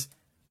alternative is,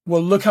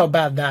 well, look how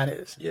bad that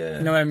is. Yeah.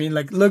 You know what I mean?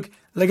 Like look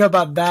how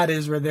bad that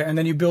is right there, and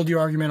then you build your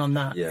argument on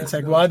that. Yeah, It's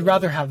like, no, well, I'd totally.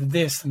 rather have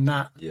this than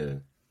that. Yeah.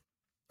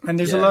 And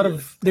there's a Yeah, lot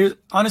yeah. of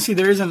honestly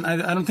there isn't.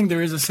 I don't think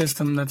there is a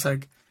system that's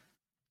like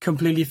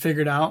completely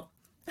figured out.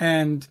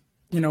 And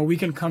we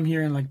can come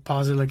here and like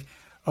posit like,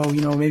 oh,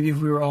 maybe if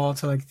we were all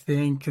to like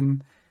think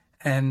and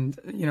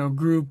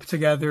group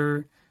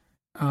together,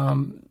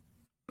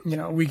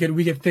 we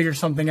could figure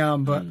something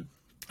out. But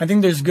I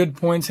think there's good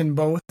points in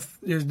both.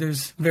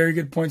 There's very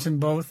good points in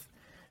both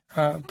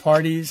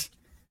parties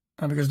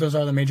because those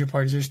are the major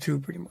parties. There's 2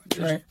 pretty much,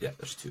 right? Yeah,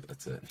 there's 2.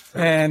 That's it.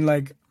 And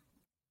like,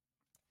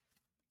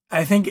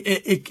 I think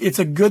it's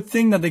a good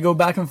thing that they go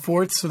back and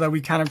forth so that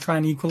we kind of try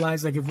and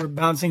equalize. Like if we're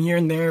bouncing here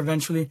and there,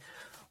 eventually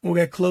we'll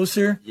get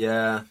closer.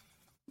 Yeah.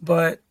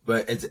 But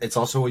it's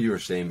also what you were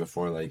saying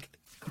before, like,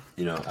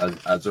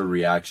 as a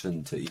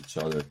reaction to each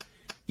other,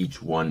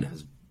 each one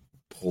has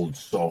pulled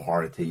so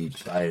hard to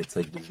each side. It's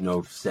like there's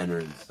no center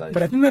in sight.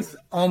 I think that's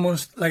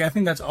almost like I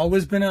think that's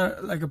always been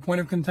a point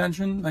of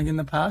contention, like in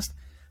the past.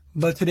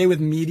 But today with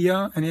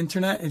media and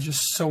internet, it's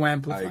just so I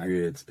amplified.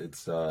 agree. It's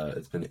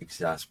been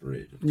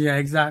exasperated. Yeah,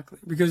 exactly.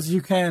 Because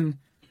you can,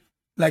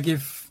 like,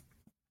 if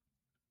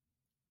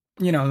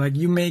like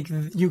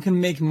you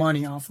can make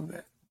money off of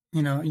it.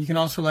 You can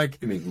also like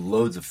You make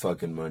loads of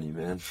fucking money,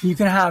 man. you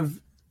can have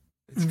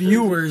It's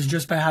viewers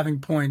just by having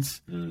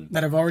points crazy.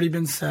 that have already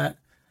been set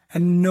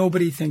and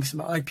nobody thinks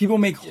about. Like people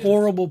make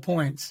horrible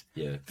points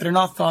Yeah. that are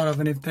not thought of,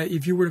 and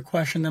if you were to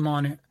question them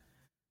on it,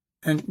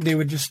 and they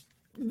would just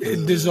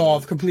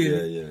dissolve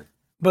completely. Yeah.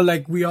 But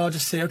like we all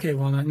just say, okay,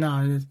 well,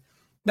 no,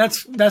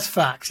 that's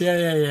facts. Yeah.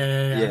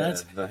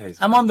 That's, Nice.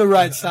 I'm on the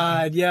right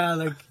side. Yeah,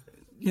 like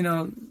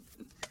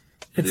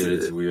it's Dude,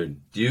 it's weird.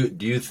 Do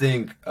you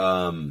think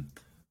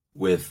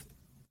with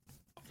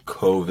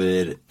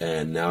COVID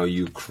and now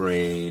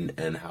Ukraine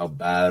and how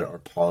bad our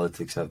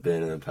politics have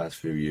been in the past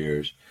few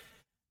years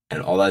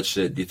and all that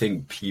shit, do you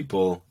think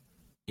people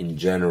in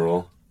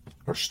general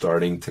are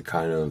starting to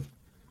kind of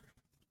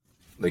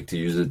like to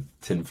use a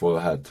tinfoil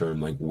hat term,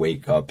 like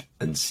wake up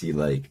and see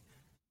like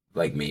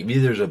maybe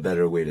there's a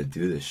better way to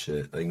do this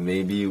shit. Like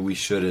maybe we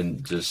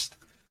shouldn't just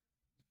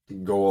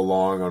go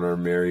along on our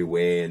merry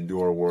way and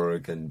do our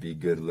work and be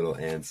good little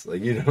ants.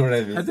 Like, you know what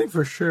I mean? I think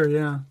for sure,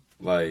 yeah.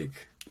 Like,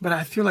 but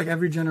I feel like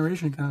every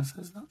generation kind of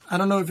says that. I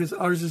don't know if it's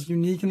ours is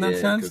unique in that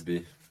sense. It could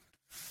be.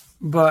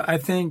 But I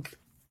think,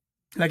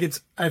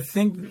 I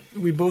think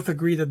we both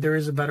agree that there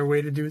is a better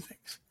way to do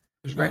things.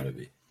 There's right? gotta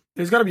be.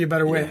 There's got to be a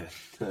better way.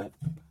 Yeah.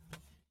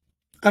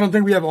 I don't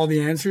think we have all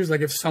the answers. Like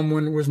if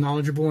someone was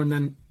knowledgeable and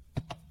then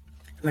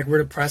like were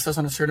to press us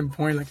on a certain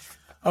point, like,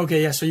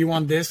 okay, yeah, so you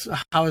want this?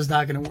 How is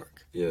that going to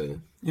work? Yeah.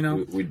 You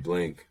know? We'd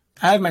blank.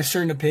 I have my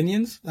certain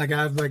opinions. Like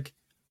I have like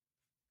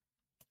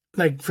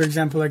for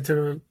example, like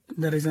to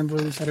that example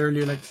you said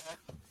earlier, like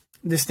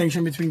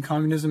distinction between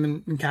communism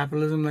and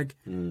capitalism. Like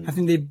I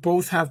think they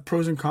both have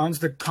pros and cons.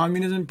 The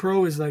communism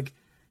pro is like,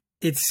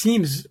 it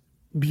seems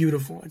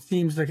beautiful. It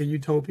seems like a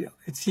utopia.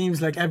 It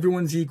seems like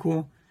everyone's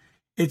equal.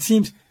 It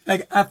seems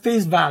like at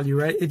face value,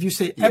 right? If you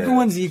say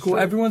everyone's equal,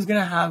 everyone's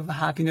gonna have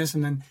happiness,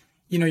 and then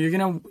you're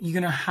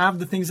gonna have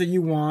the things that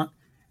you want,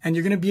 and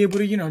you're gonna be able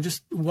to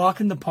just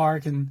walk in the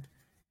park and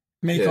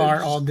make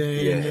art all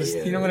day, and just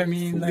you know what I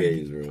mean?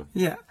 Like,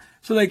 yeah.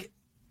 So like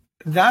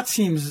that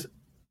seems,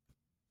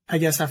 I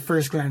guess at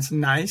first glance,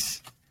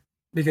 nice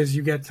because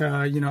you get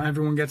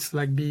everyone gets to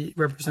like be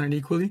represented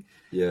equally.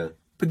 Yeah.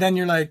 But then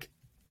you're like,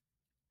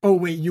 oh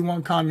wait, you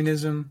want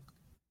communism,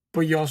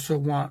 but you also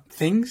want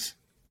things.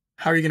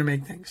 How are you going to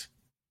make things?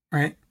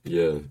 Right?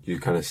 Yeah, you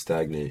kind of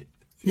stagnate.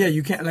 Yeah,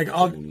 you can't,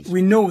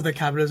 we know that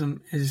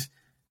capitalism is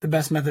the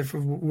best method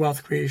for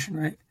wealth creation,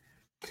 right?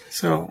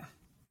 So,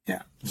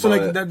 yeah.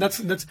 So,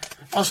 that's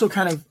also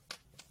kind of,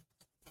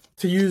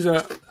 to use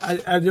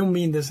I don't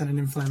mean this in an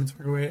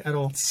inflammatory way at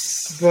all,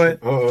 but,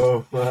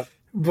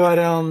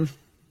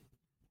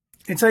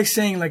 it's like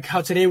saying, like,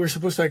 how today we're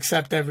supposed to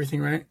accept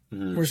everything, right?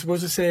 Mm-hmm. We're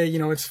supposed to say,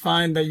 it's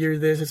fine that you're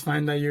this, it's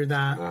fine that you're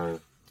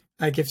that.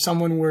 Like, if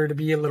someone were to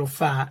be a little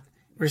fat,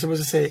 we're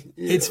supposed to say,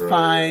 it's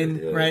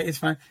fine, right? It's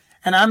fine.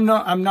 And I'm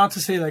not to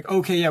say, like,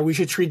 okay, yeah, we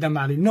should treat them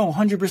badly. No,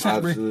 100%.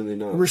 Absolutely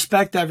not.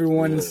 Respect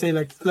everyone and say,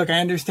 like, look, I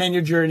understand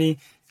your journey.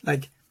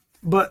 Like,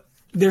 but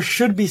there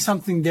should be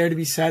something there to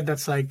be said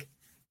that's like,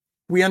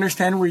 we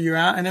understand where you're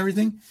at and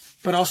everything,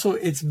 but also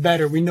it's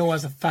better. We know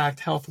as a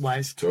fact,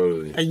 health-wise,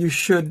 totally, that you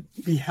should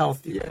be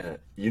healthy. Yeah,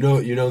 you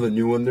know the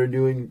new one they're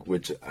doing,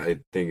 which I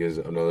think is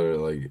another,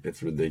 like,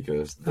 it's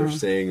ridiculous. They're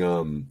saying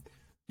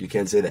you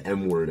can't say the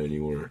M word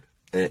anymore.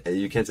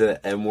 You can't say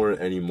the M word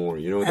anymore.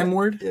 You know what M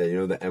word? Yeah, you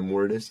know what the M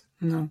word is?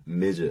 No.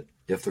 Midget.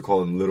 You have to call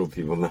them little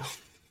people now.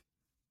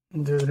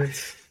 Dude,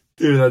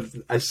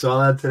 I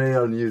saw that today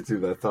on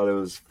YouTube. I thought it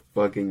was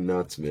fucking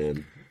nuts,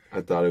 man. I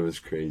thought it was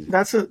crazy.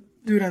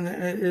 Dude, and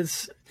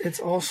it's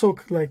also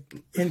like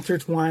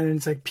intertwined, and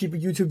it's like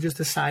YouTube just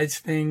decides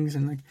things,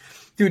 and like,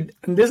 dude,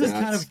 and this is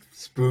kind of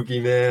spooky,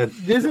 man.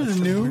 This is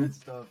new.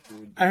 Stuff,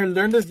 dude. I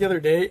learned this the other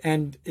day,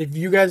 and if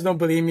you guys don't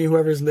believe me,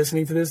 whoever's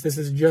listening to this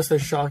is just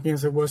as shocking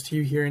as it was to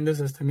you hearing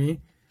this as to me.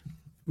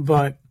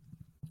 But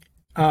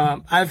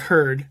I've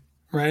heard,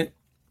 right,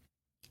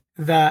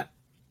 that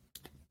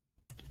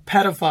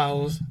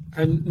pedophiles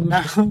are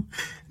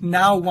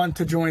now want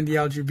to join the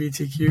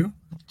LGBTQ.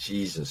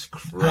 Jesus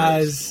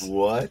Christ!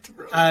 What?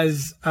 Bro? I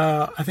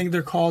think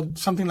they're called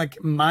something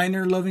like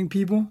minor loving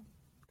people.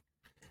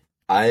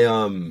 I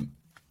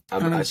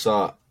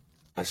saw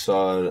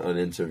an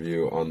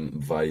interview on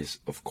Vice,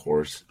 of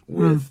course,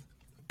 with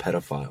a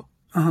pedophile.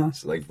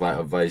 So like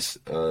a Vice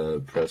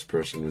press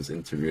person was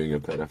interviewing a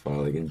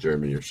pedophile, like in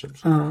Germany or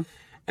something,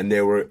 and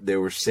they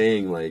were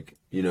saying, like,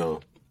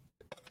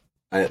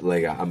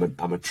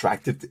 I'm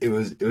attracted to,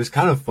 it was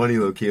kind of funny,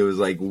 low key. It was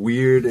like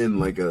weird in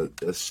like a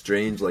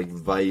strange, like,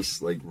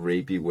 Vice, like,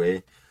 rapey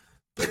way,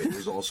 but it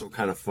was also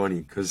kind of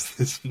funny because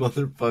this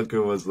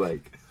motherfucker was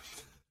like,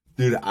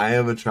 dude, I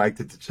am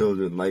attracted to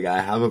children. Like,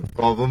 I have a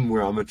problem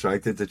where I'm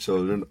attracted to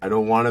children. I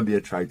don't want to be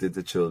attracted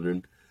to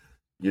children.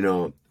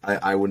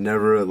 I would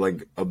never,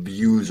 like,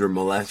 abuse or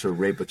molest or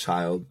rape a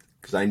child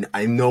because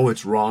I know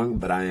it's wrong,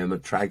 but I am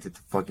attracted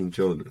to fucking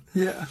children.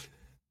 Yeah.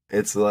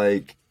 It's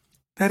like,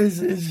 that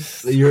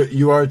is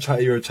you're a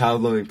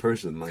child loving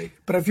person, like.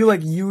 But I feel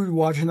like you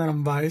watching that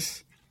on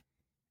Vice,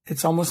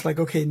 it's almost like,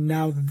 okay,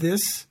 now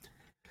this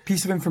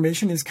piece of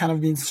information is kind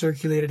of being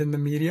circulated in the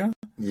media.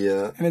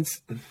 Yeah. And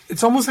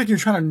it's almost like you're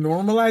trying to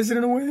normalize it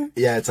in a way.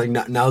 Yeah, it's like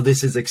now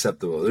this is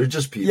acceptable. They're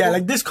just people. Yeah,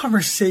 like this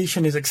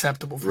conversation is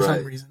acceptable for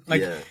some reason.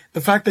 Like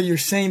the fact that you're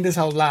saying this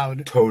out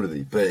loud.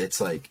 Totally, but it's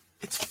like,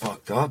 it's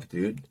fucked up,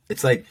 dude.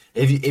 It's like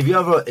if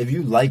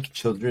you like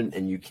children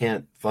and you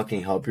can't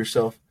fucking help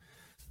yourself.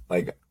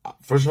 Like,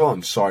 first of all,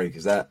 I'm sorry,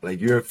 because that, like,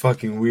 you're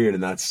fucking weird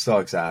and that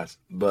sucks ass.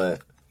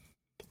 But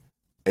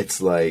it's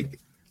like,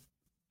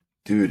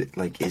 dude,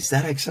 like, is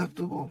that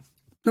acceptable?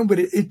 No, but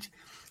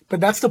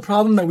but that's the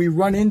problem that we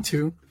run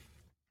into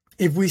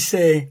if we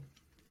say,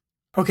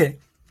 okay,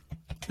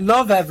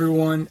 love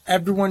everyone.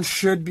 Everyone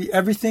should be,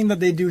 everything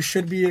that they do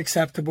should be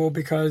acceptable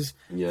because,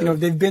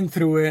 they've been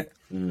through it.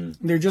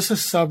 They're just a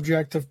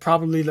subject of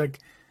probably, like,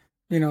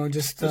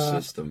 just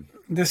The system.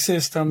 the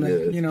system,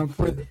 Yeah.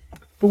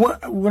 but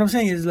what I'm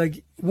saying is,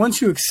 like,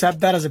 once you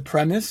accept that as a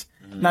premise,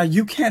 now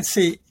you can't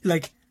say,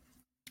 like,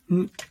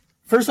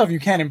 first off, you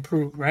can't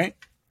improve, right?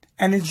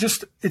 And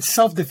it's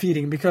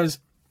self-defeating, because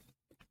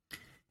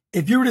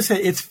if you were to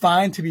say it's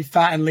fine to be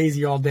fat and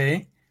lazy all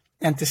day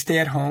and to stay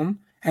at home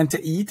and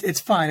to eat, it's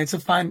fine.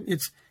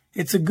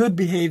 It's a good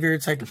behavior.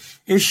 It's like,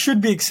 it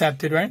should be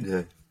accepted, right?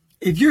 Yeah.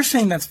 If you're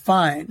saying that's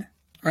fine,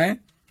 right?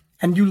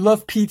 And you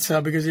love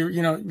pizza because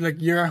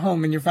you're at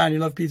home and you're fine, you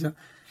love pizza.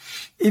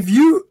 If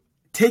you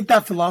take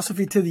that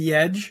philosophy to the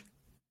edge,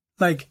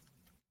 like,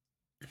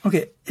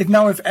 okay,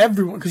 if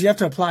everyone, because you have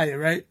to apply it,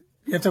 right?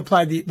 You have to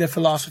apply the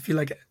philosophy,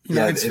 like,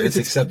 if it's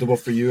acceptable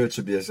for you, it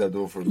should be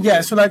acceptable for me. Yeah,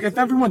 so, like, if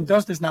everyone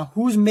does this now,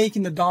 who's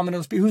making the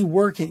dominoes? Who's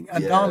working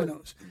at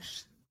Domino's?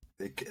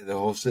 The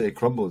whole city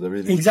crumbles.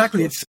 Everything.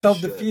 Exactly, it's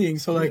self-defeating.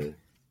 So, like,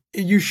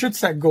 you should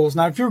set goals.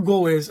 Now, if your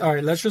goal is, all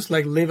right, let's just,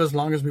 like, live as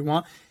long as we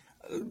want,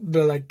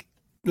 but, like,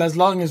 as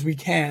long as we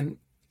can,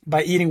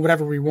 by eating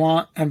whatever we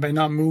want and by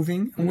not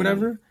moving and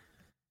whatever.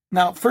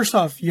 Now, first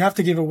off, you have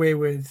to give away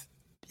with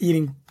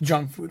eating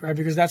junk food, right?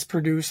 Because that's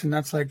produced, and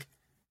that's, like,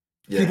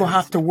 people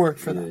have to work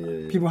for that.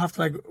 Yeah. People have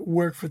to, like,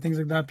 work for things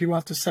like that. People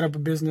have to set up a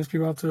business.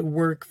 People have to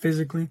work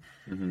physically.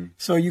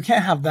 So you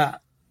can't have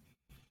that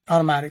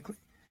automatically.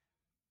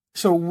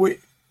 So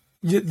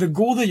the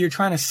goal that you're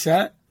trying to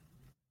set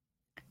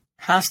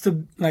has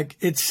to, like,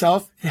 it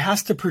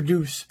has to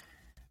produce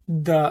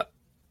the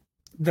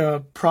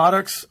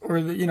products, or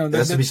it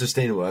has to be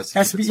sustainable. It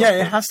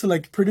has to,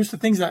 like, produce the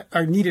things that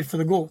are needed for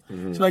the goal.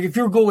 So, like, if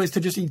your goal is to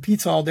just eat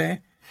pizza all day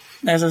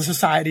as a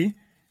society,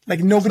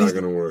 like, nobody's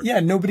gonna work. Yeah,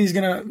 nobody's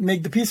gonna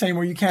make the pizza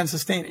anymore. You can't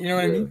sustain it. You know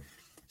what I mean?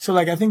 So,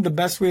 like, I think the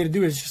best way to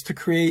do it is just to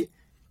create.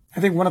 I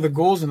think one of the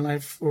goals in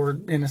life or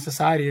in a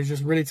society is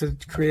just really to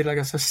create, like,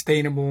 a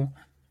sustainable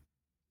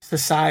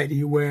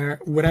society where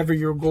whatever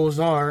your goals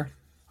are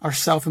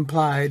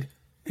self-implied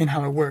in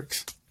how it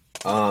works.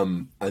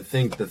 I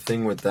think the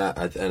thing with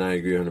that, and I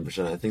agree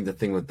 100%. I think the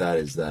thing with that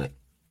is that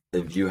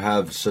if you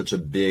have such a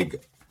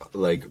big,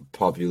 like,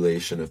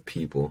 population of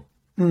people,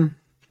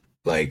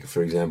 like,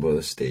 for example,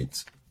 the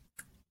States,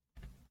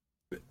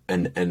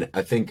 and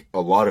I think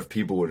a lot of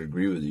people would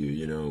agree with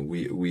you.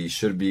 We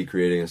should be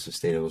creating a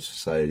sustainable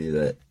society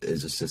that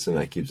is a system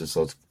that keeps us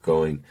all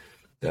going,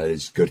 that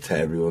is good to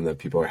everyone, that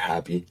people are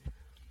happy.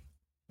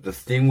 The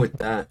thing with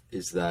that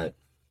is that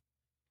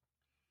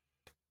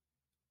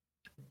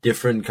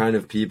different kind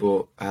of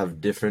people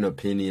have different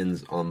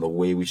opinions on the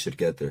way we should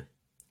get there.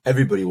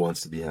 Everybody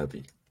wants to be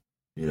happy,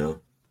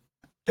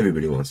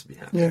 Everybody wants to be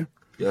happy. Yeah.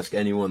 You ask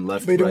anyone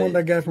left, But you don't right, want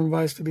that guy from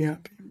Vice to be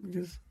happy.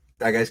 Because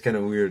that guy's kind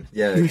of weird.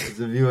 Yeah, because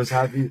if he was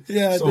happy,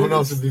 Yeah, someone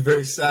else would be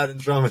very sad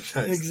and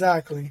traumatized.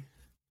 Exactly.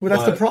 Well,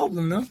 that's the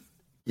problem, no?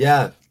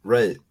 Yeah,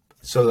 right.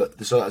 So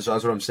that's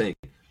what I'm saying.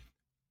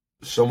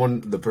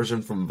 The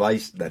person from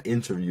Vice that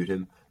interviewed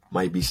him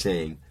might be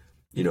saying,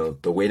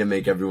 the way to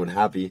make everyone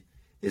happy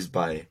is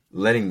by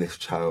letting this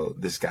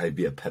guy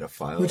be a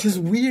pedophile. Which is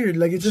weird.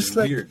 Like, it's just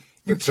like, weird.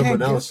 you But someone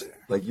can't else, get there.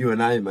 like you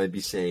and I, might be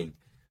saying,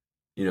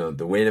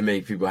 the way to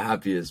make people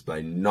happy is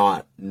by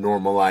not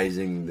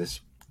normalizing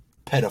this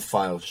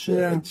pedophile shit.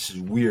 Yeah. Like, this is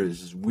weird.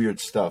 This is weird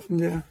stuff.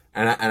 Yeah.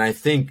 And I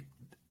think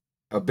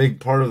a big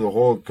part of the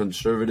whole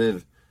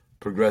conservative,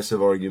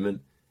 progressive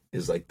argument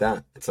is like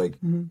that. It's like,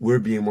 we're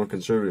being more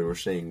conservative. We're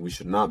saying we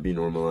should not be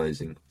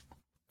normalizing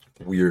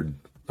weird,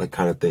 like,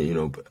 kind of thing,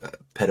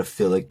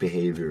 pedophilic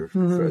behavior.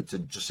 To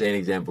just say an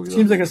example.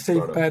 Seems like a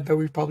safe bet that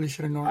we probably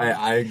should ignore.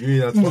 I agree.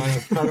 That's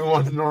why I don't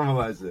want to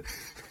normalize it.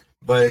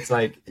 But it's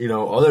like,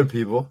 other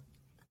people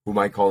who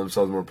might call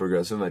themselves more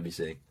progressive might be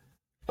saying,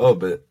 oh,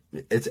 but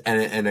it's,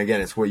 and again,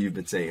 it's what you've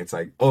been saying. It's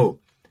like, oh,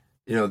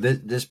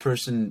 this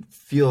person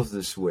feels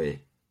this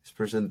way. This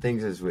person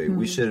thinks this way.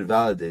 We should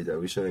validate that.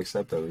 We should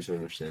accept that. We should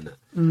understand that.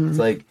 It's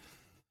like,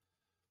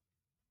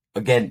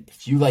 again,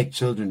 if you like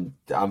children,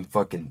 I'm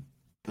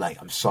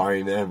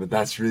sorry, man, but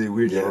that's really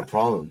weird. You have a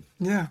problem.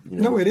 Yeah.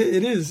 No, it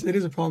is. It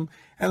is a problem.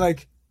 And,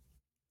 like,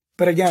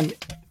 but again,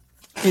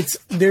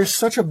 there's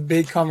such a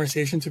big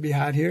conversation to be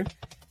had here,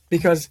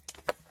 because,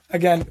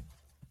 again,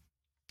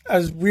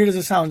 as weird as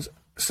it sounds,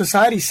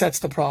 society sets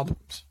the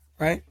problems,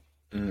 right?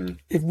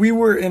 If we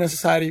were in a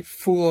society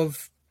full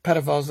of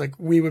pedophiles, like,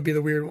 we would be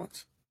the weird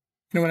ones.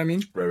 You know what I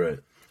mean? Right.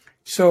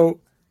 So,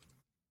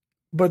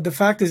 but the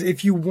fact is,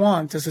 if you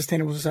want a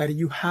sustainable society,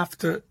 you have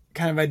to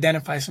kind of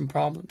identify some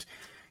problems.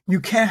 You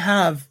can't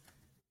have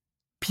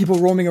people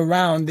roaming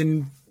around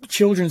in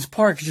children's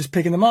parks just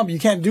picking them up. You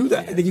can't do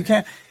that. You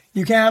can't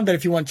have that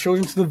if you want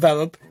children to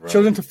develop,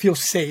 children to feel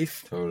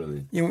safe.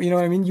 Totally. You know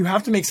what I mean? You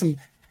have to make some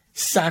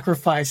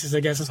sacrifices,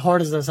 I guess, as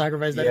hard as the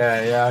sacrifice that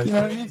Yeah. You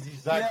know what I mean?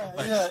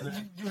 Yeah.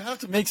 You have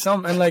to make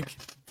some, and, like,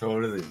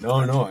 Totally.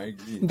 No, I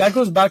agree. that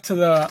goes back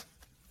to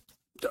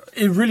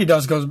it really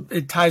does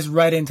it ties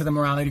right into the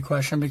morality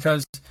question,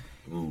 because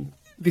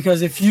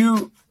if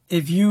you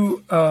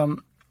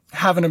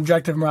have an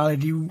objective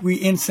morality, we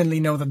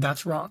instantly know that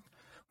that's wrong.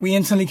 We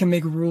instantly can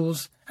make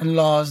rules and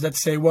laws that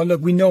say, well,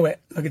 look, we know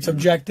it. Look, it's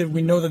objective.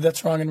 We know that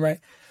that's wrong and right.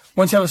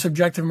 once you have a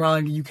subjective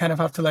morality, you kind of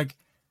have to like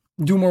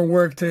do more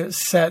work to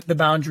set the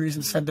boundaries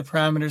and set the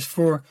parameters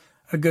for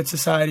a good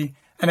society.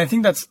 And I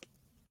think that's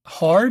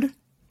hard.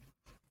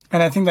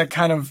 And I think that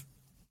kind of,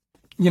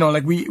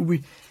 like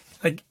we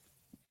like,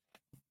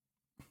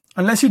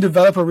 unless you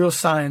develop a real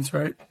science,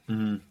 right?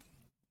 Mm-hmm.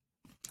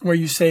 Where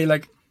you say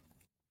like,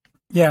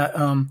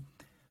 yeah,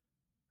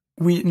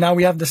 we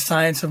have the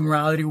science of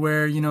morality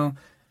where,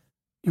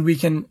 we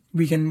can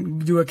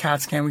do a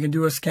CAT scan, we can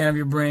do a scan of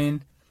your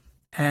brain,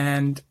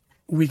 and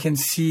we can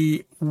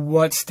see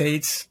what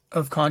states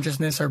of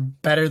consciousness are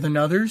better than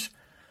others.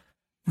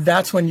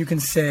 That's when you can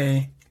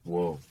say,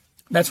 whoa.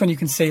 That's when you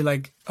can say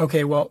like,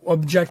 okay, well,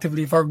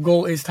 objectively, if our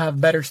goal is to have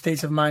better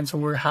states of mind, so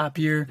we're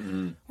happier,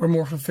 we're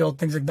more fulfilled,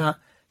 things like that,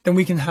 then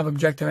we can have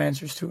objective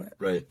answers to it.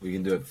 Right. We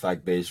can do it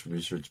fact-based,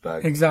 research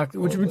back. Exactly.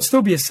 Which would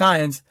still be a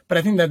science, but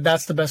I think that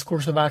that's the best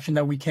course of action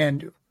that we can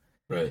do.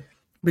 Right.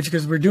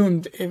 Because we're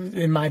doomed,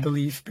 in my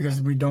belief,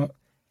 because we don't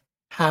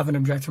have an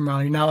objective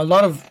morality. Now, a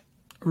lot of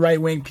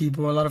right-wing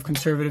people, a lot of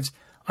conservatives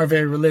are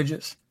very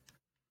religious,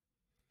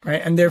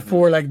 right? And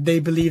therefore, like, they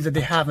believe that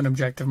they have an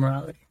objective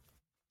morality.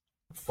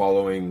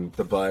 Following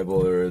the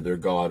Bible or their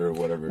God or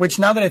whatever. Which,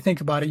 now that I think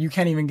about it, you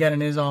can't even get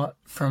an is-ought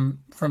from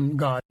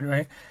God,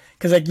 right?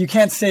 Because, like, you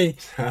can't say,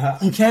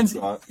 you can't,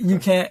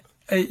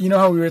 you know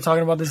how we were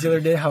talking about this the other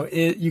day, how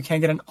you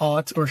can't get an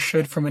ought or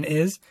should from an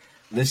is?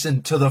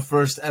 Listen to the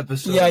first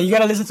episode. Yeah, you got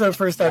to listen to the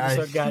first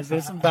episode, guys.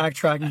 There's some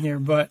backtracking here,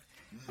 but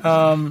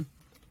yeah,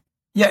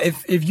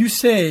 if you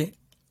say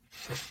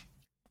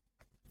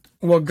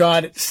what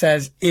God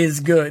says is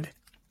good.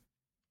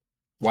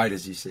 Why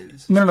does he say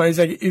this? No. It's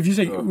like if you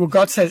say what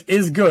God says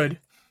is good,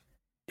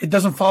 it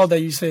doesn't follow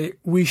that you say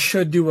we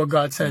should do what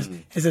God says.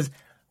 It says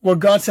what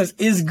God says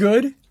is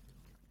good.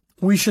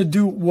 We should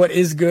do what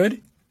is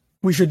good.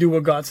 We should do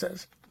what God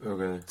says.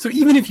 Okay. So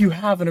even if you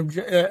have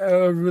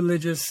a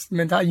religious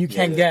mentality, you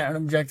can't get an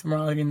objective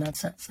morality in that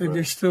sense. Like,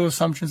 there's still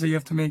assumptions that you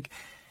have to make,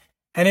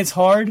 and it's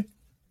hard.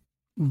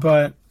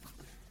 But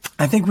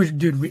I think we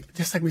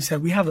just like we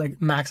said, we have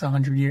like max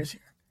 100 years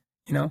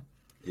here.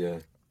 Yeah.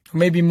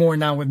 Maybe more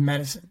now with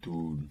medicine.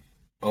 Dude.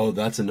 Oh,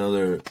 that's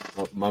another.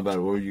 Oh, my bad.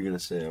 What were you gonna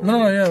say?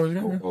 No, yeah. I was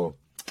gonna,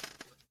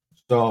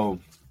 So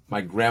my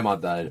grandma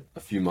died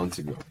a few months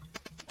ago.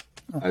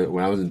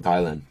 When I was in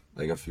Thailand,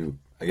 like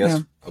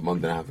a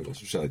month and a half ago,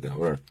 some shit like that.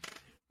 Whatever.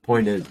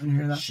 Point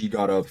is, she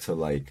got up to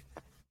like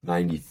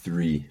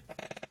 93,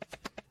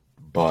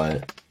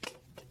 but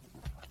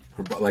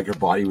her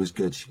body was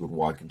good. She would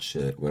walk and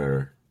shit.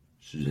 Where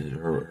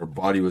her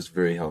body was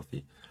very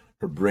healthy.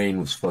 Her brain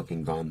was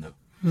fucking gone though.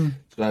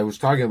 So I was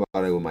talking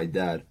about it with my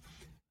dad,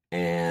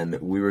 and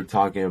we were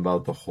talking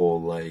about the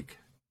whole like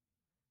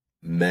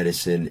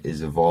medicine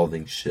is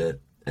evolving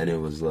shit, and it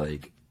was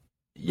like,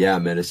 yeah,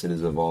 medicine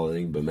is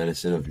evolving, but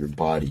medicine of your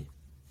body.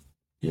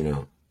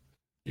 You're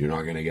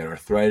not gonna get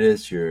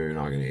arthritis. You're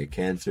not gonna get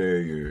cancer.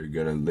 You're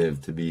gonna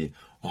live to be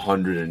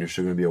 100, and you're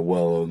still gonna be a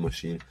well-oiled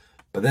machine.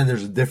 But then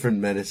there's a different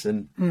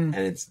medicine, and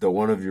it's the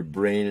one of your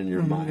brain and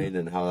your mind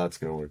and how that's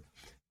gonna work.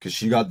 Because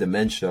she got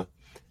dementia,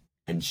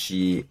 and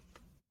she,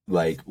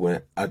 like,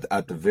 when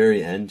at the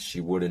very end,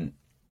 she wouldn't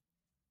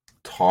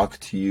talk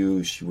to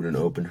you. She wouldn't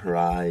open her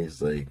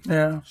eyes. Like,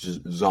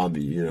 just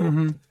zombie,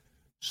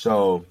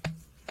 So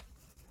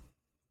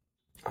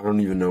I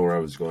don't even know where I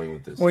was going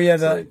with this. Well,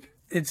 yeah,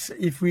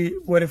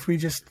 what if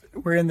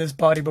we're in this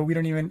body, but we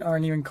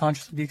aren't even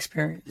conscious of the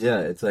experience? Yeah,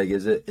 it's like,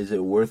 is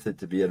it worth it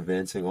to be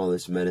advancing all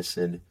this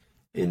medicine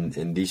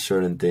in these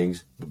certain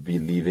things, but be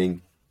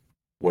leaving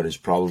what is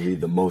probably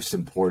the most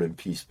important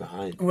piece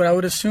behind? Well, I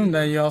would assume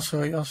that you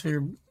also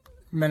your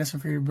medicine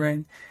for your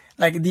brain,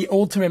 like the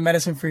ultimate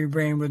medicine for your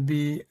brain would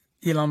be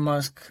Elon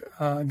Musk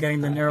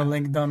getting the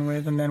Neuralink done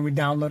with, and then we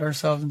download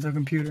ourselves into a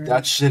computer.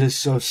 That shit is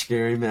so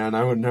scary, man.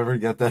 I would never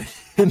get that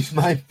in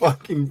my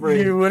fucking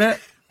brain. You wouldn't?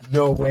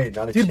 No way,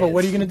 not a Dude, chance. but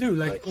what are you gonna do?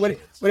 Like what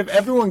if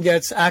everyone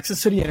gets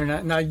access to the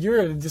internet? Now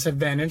you're at a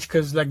disadvantage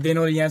because like they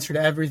know the answer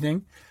to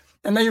everything,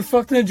 and now you're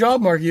fucked in the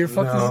job market. You're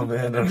fucked. No,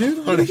 man, I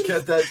don't want to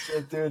get that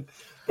shit, dude.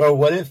 Bro,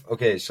 what if?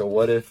 Okay, so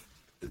what if?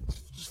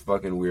 It's just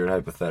fucking weird,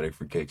 hypothetical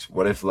for kicks.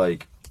 What if,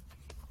 like,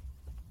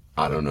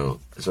 I don't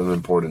know, some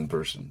important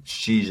person,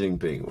 Xi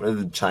Jinping, what if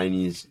the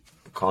Chinese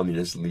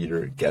communist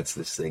leader gets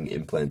this thing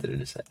implanted in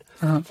his head,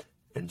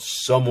 and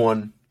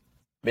someone.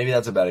 Maybe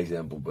that's a bad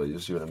example, but you'll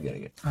see what I'm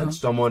getting at. And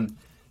someone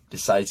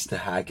decides to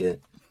hack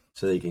it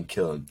so they can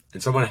kill him.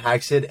 And someone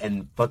hacks it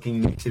and fucking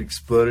makes it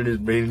explode in his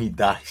brain and he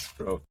dies,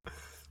 bro.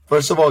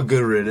 First of all,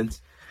 good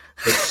riddance.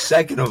 But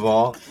second of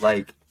all,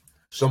 like,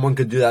 someone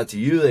could do that to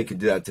you. They could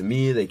do that to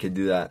me. They could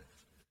do that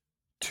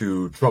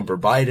to Trump or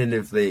Biden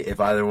if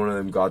either one of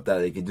them got that.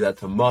 They could do that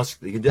to Musk.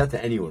 They could do that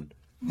to anyone.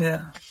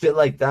 Yeah. Shit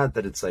like that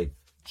it's like,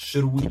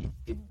 should we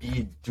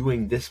be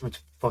doing this much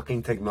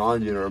fucking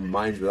technology in our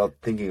minds without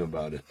thinking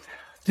about it?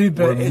 Dude,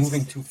 but we're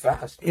moving too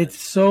fast. Man. It's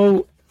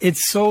so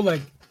like,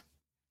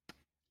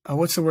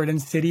 what's the word?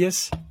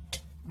 Insidious,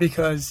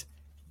 because,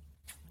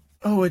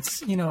 it's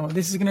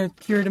this is gonna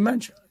cure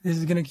dementia. This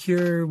is gonna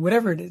cure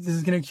whatever it is. This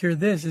is gonna cure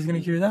this. This is gonna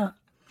cure that.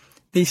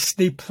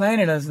 They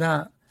planted us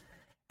that,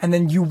 and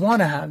then you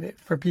want to have it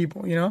for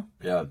people, you know?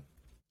 Yeah.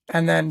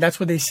 And then that's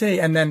what they say.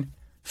 And then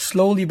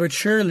slowly but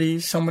surely,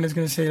 someone is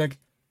going to say, like,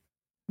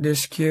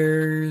 this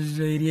cures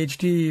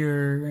ADHD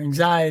or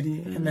anxiety.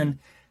 Mm-hmm. And then,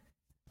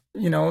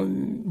 you know,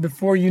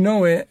 before you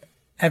know it,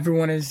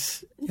 everyone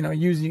is, you know,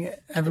 using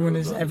it.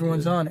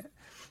 Everyone's on it.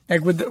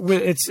 Like with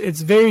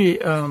it's very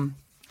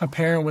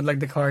apparent with like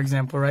the car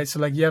example, right? So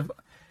like you have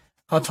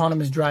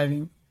autonomous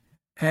driving,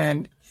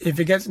 and if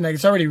it gets like,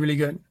 it's already really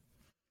good.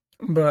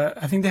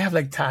 But I think they have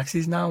like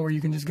taxis now where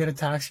you can just get a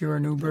taxi or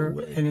an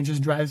Uber and it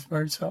just drives by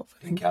itself.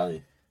 In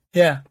Cali.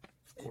 Yeah.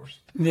 Of course.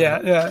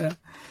 Yeah.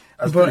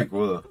 That's But pretty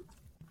cool though.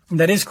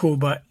 that is cool,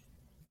 but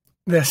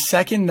the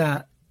second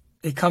that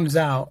it comes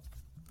out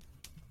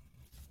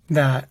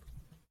that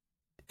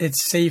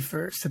it's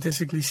safer,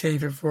 statistically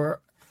safer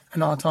for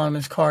an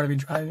autonomous car to be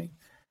driving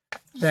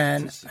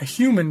than a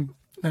human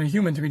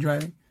to be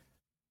driving,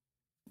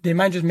 they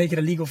might just make it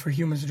illegal for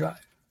humans to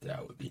drive.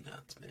 That would be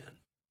nuts, man.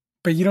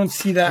 But you don't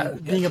see that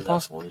We'll being get a to that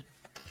possible. point.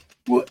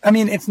 Well, I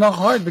mean, it's not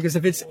hard because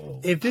if it's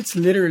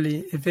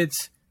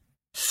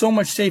so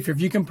much safer,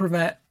 if you can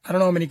prevent, I don't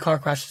know how many car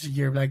crashes a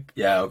year, like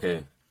Yeah,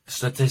 okay.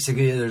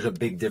 Statistically, there's a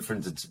big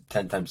difference. It's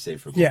 10 times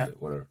safer. Yeah.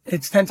 Whatever.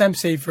 it's 10 times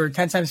safer,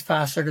 10 times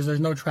faster because there's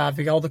no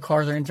traffic, all the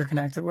cars are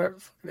interconnected, whatever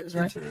the fuck it is,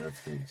 right? Internet of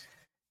Things.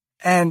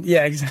 And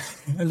yeah,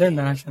 exactly. I learned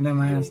that actually in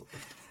MIS.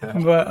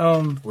 But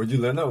Where'd you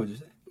learn that? What'd you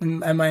say? in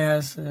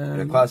MIS, In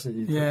a class that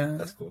you took? yeah,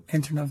 That's cool.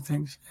 Internet of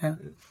Things, yeah.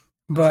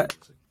 But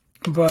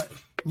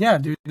yeah,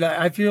 dude,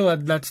 I feel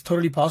that that's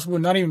totally possible.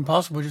 Not even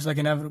possible, just like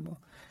inevitable,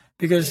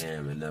 because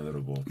Damn,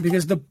 inevitable.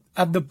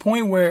 at the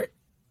point where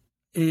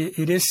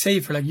it is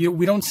safer, like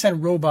we don't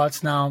send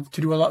robots now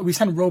to do a lot. We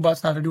send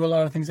robots now to do a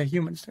lot of things that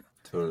humans do.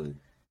 Totally.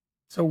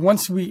 So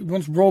once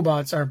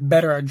robots are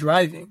better at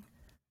driving,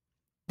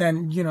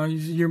 then you know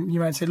you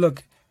might say,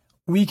 look,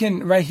 we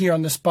can right here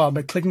on the spot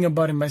by clicking a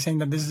button by saying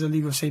that this is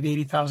illegal, save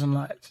 80,000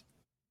 lives.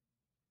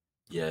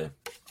 Yeah.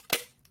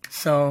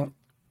 So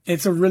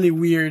it's a really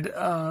weird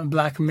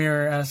Black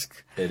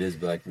Mirror-esque. It is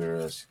Black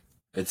Mirror-esque.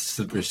 It's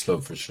slippery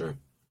slope for sure.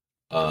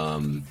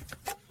 It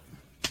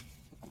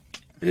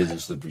is a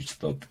slippery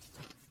slope.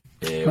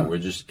 And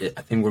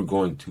I think we're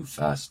going too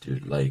fast,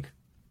 dude. Like,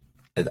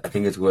 I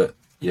think it's what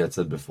you had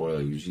said before.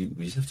 Like, we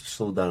just have to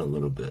slow down a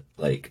little bit.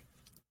 Like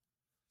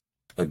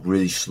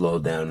really slow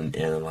down and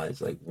analyze.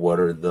 Like, what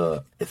are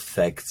the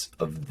effects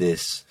of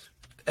this,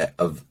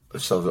 of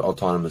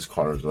self-autonomous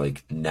cars?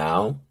 Like,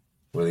 now?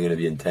 What are they going to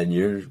be in 10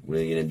 years? What are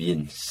they going to be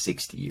in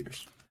 60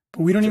 years?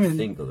 But we don't even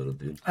think a little,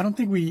 dude. I don't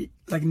think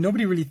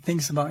nobody really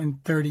thinks about in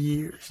 30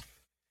 years.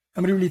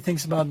 Nobody really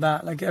thinks about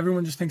that. Like,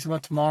 everyone just thinks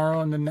about tomorrow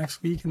and then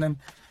next week and then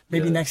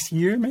maybe next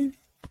year, maybe.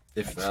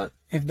 If that.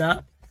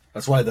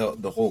 That's why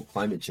the whole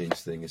climate change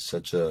thing is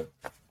such a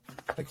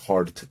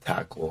hard to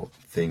tackle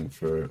thing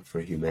for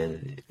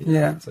humanity. You know?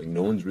 Yeah. It's like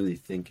no one's really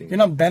thinking. You're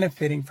not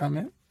benefiting from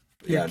it.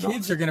 Your Yeah,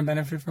 kids are going to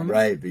benefit from it.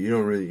 Right, but you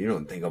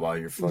don't think about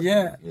your fucking,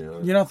 Yeah. you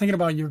know. You're not thinking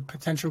about your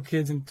potential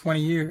kids in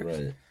 20 years.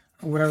 Right.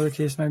 Or whatever the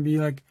case might be.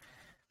 Like,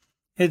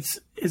 it's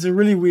a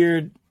really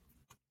weird,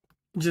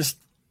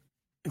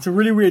 it's a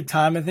really weird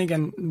time, I think.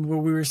 And what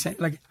we were saying,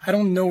 like, I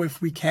don't know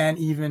if we can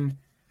even,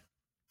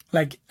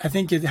 like, I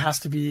think it has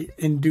to be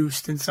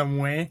induced in some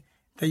way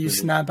that you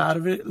snap out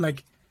of it.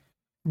 Like,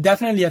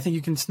 definitely, I think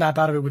you can snap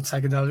out of it with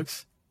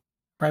psychedelics,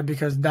 right?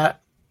 Because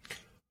that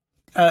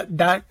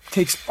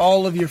takes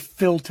all of your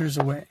filters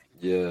away.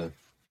 Yeah.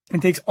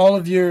 It takes all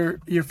of your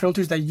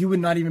filters that you would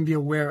not even be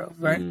aware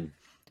of, right? Mm-hmm.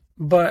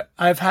 But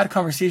I've had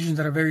conversations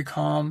that are very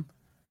calm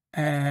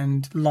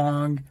and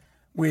long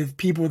with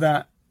people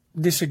that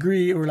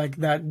disagree, or like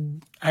that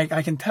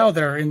I can tell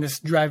they're in this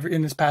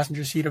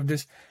passenger seat of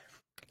this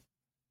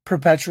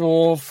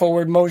perpetual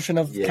forward motion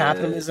of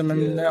capitalism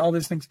and all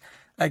these things.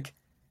 Like,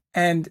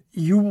 and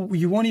you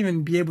won't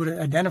even be able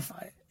to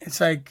identify it.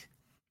 It's like,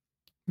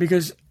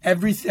 because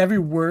every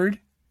word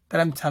that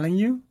I'm telling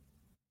you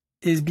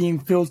is being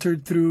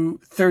filtered through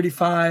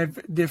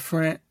 35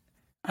 different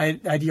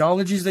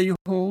ideologies that you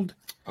hold.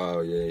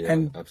 Oh yeah,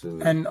 and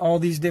absolutely. And all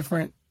these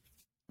different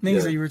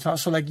things that you were taught.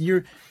 So like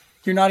you're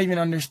not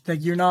even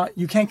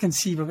you can't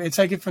conceive of it. It's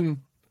like if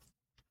an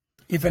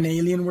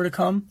alien were to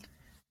come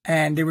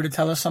and they were to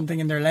tell us something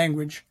in their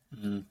language,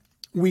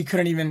 we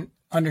couldn't even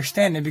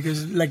understand it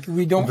because like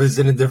we don't. It's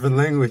in a different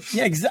language.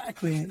 Yeah,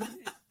 exactly.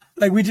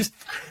 Like we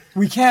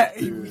can't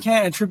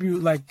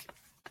attribute like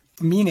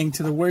meaning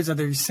to the words that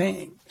they're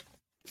saying.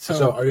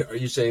 So are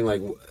you saying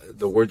like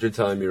the words you're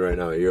telling me right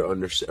now,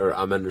 or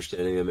I'm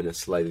understanding them in a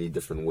slightly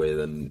different way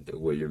than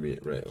what you're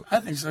meaning, right? Okay. I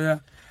think so. Yeah,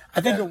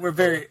 I think that we're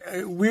very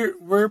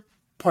we're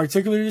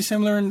particularly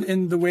similar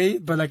in the way,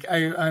 but like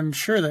I'm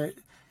sure that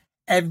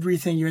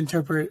everything you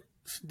interpret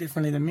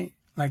differently than me,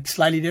 like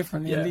slightly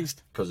differently at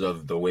least. Because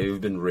of the way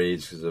we've been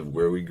raised, because of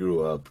where we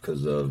grew up,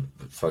 because of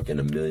fucking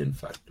a million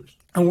factors.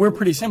 And we're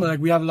pretty similar. Like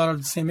we have a lot of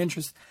the same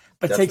interests,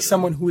 but take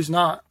someone who's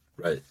not.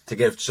 Right. To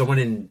get someone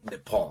in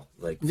Nepal,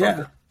 like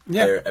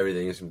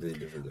everything is completely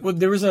different. Well,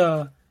 there was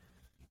a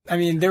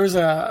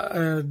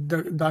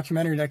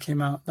documentary that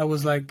came out that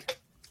was like,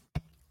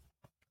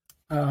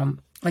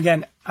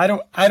 again,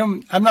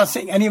 I'm not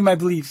saying any of my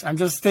beliefs. I'm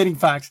just stating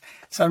facts.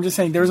 So I'm just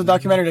saying there was a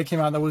documentary that came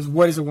out that was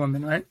 "What is a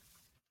Woman," right?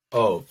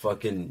 Oh,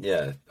 fucking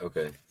yeah.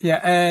 Okay. Yeah,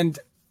 and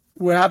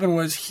what happened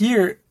was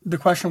here the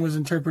question was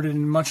interpreted in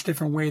a much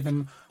different way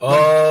than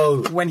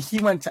when he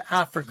went to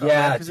Africa.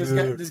 Yeah, right? 'Cause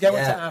dude. this guy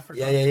went to Africa.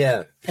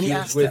 Yeah. And he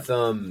was asked with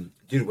him.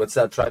 dude. What's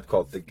that tribe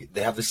called?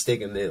 They have the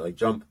stick and they like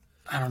jump.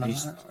 I don't know.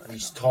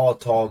 These tall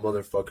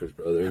motherfuckers,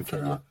 bro. They're in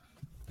Kenya.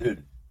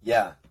 Dude.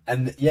 Yeah.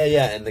 And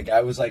and the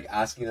guy was like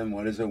asking them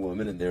what is a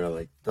woman, and they were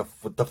like,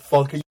 "What the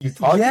fuck are you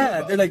talking about?"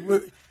 Yeah, they're like,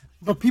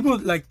 but people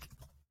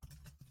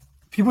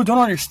don't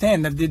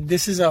understand that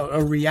this is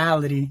a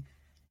reality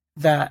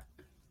that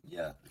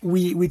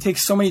we take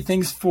so many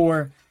things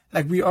for,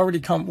 like we already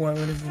come. What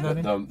is it?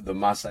 The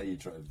Maasai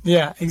tribe.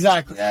 Yeah,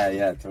 exactly.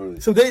 Yeah, totally.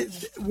 So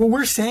what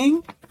we're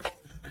saying,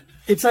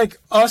 it's like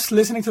us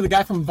listening to the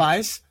guy from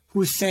Vice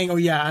who's saying, "Oh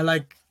yeah, I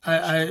like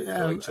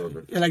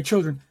children. I like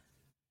children."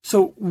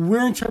 So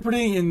we're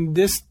interpreting in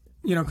this,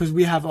 because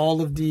we have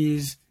all of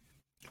these,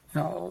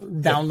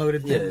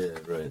 downloaded things.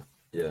 Yeah, right.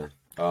 Yeah.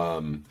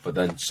 But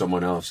then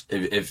someone else,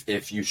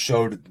 if you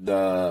showed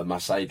the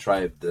Maasai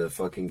tribe the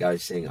fucking guy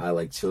saying "I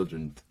like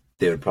children,"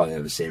 they would probably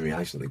have the same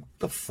reaction. Like,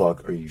 "The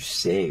fuck are you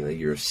saying? Like,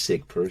 you're a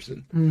sick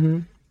person."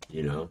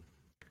 Mm-hmm.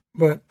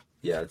 But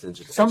yeah, it's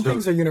interesting. Some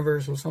things are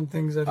universal. Some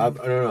things are. I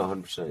don't know,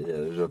 100%. Yeah,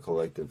 there's a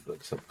collective,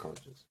 like,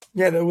 subconscious.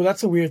 Yeah, well,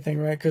 that's a weird thing,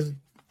 right? Because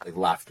like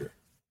laughter.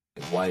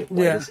 Like,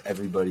 why does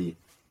everybody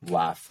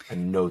laugh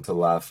and know to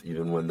laugh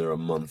even when they're a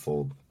month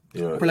old?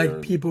 Or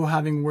like people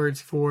having words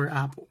for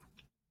apple.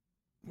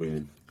 What do you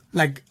mean?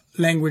 Like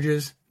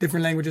languages,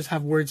 different languages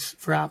have words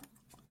for apple.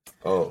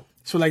 Oh.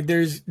 So like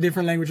there's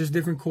different languages,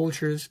 different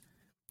cultures.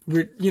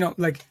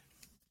 Like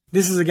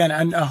this is again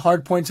a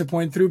hard point to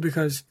point through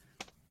because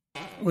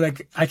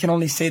like I can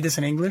only say this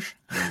in English.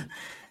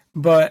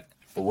 But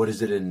what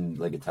is it in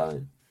like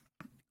Italian?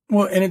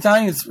 Well, in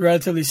Italian it's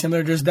relatively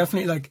similar. There's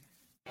definitely like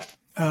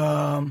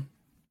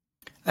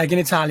in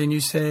Italian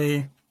you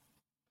say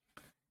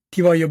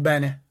 "ti voglio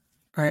bene,"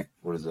 right?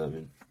 What does that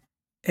mean?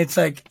 It's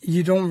like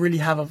you don't really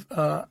have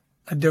a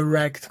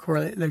direct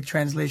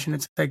translation.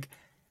 It's like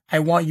I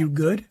want you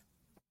good,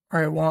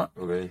 or I want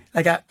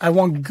I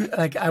want good,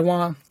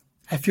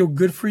 I feel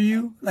good for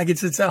you. Like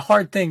it's a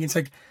hard thing. It's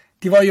like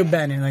 "ti voglio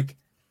bene," like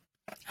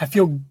I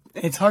feel.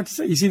 It's hard to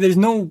say. You see, there's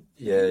no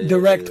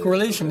direct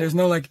correlation. There's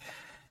no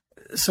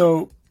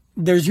so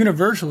there's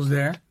universals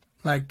there,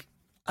 like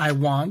I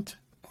want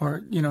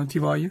or "ti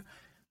voglio,"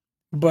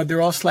 but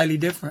they're all slightly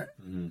different,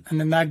 and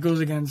then that goes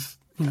against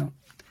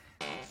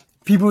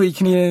people. You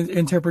can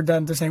interpret that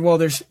into saying, well,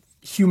 there's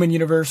human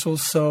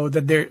universals, so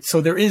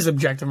there is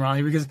objective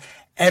morality because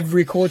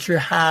every culture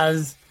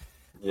has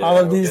all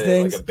of these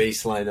things, like a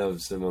baseline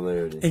of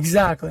similarity.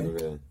 Exactly.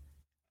 Okay.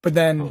 But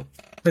then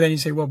you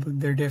say, well, but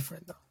they're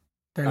different though.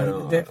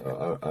 They're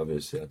different.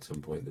 Obviously, at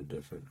some point, they're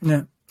different.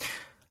 Yeah.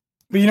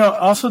 But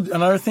also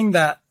another thing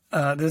that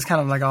this is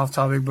kind of like off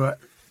topic, but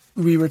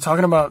we were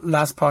talking about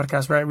last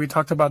podcast, right? We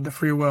talked about the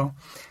free will,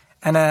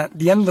 and at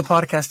the end of the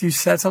podcast, you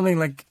said something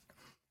like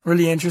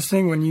really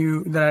interesting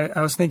that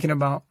I was thinking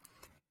about,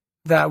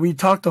 that we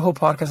talked the whole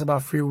podcast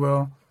about free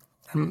will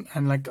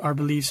and like our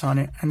beliefs on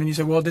it. And then you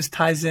said, well, this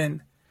ties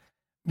in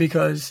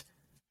because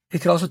it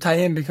could also tie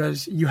in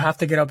because you have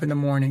to get up in the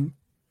morning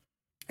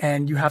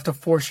and you have to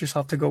force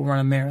yourself to go run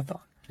a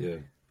marathon. Yeah.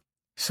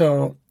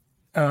 So,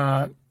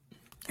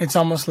 it's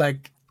almost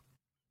like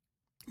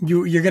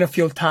you're going to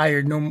feel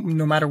tired no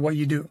matter what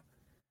you do,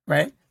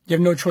 right? You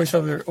have no choice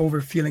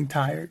over feeling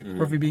tired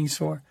or over being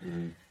sore.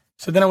 Mm-hmm.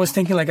 So then I was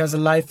thinking, like, as a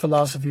life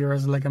philosophy or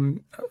as like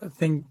a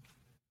thing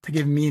to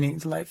give meaning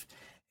to life,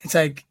 it's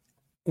like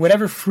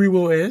whatever free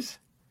will is,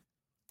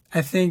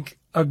 I think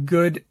a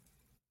good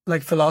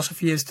like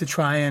philosophy is to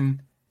try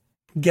and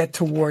get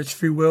towards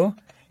free will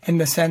in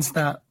the sense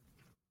that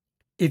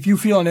if you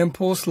feel an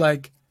impulse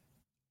like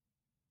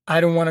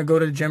I don't want to go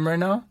to the gym right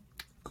now,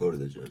 go to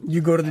the gym.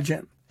 You go to the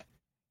gym.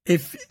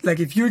 If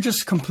you're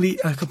just a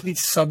complete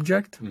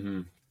subject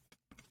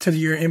to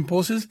your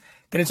impulses,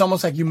 then it's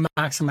almost like you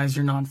maximize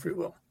your non-free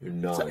will. You're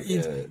not,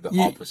 the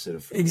opposite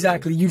of free will.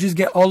 Exactly. You just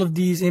get all of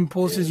these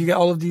impulses, you get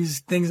all of these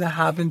things that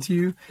happen to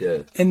you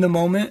in the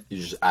moment.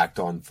 You just act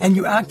on and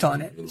you act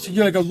on it. So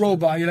you're like a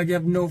robot. You're like, you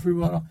have no free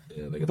will at all.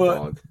 Yeah, like a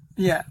dog.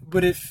 Yeah,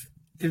 but if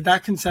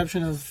that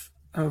conception of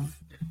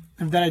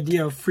that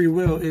idea of free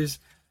will is,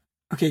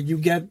 okay,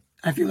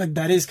 I feel like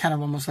that is kind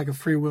of almost like a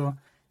free will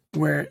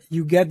where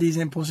you get these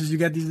impulses, you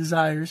get these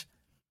desires,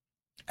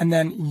 and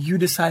then you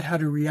decide how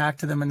to react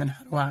to them and then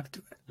how to act to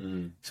it.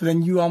 So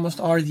then you almost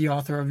are the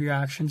author of your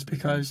actions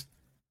because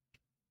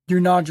you're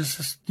not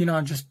just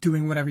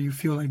doing whatever you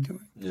feel like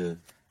doing. Yeah. And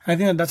I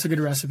think that's a good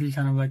recipe,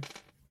 kind of like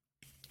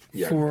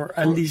for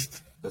at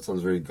least. That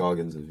sounds very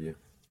Goggins of you.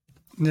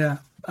 Yeah,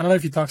 I don't know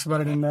if he talks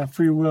about it in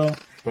Free Will.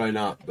 Probably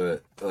not,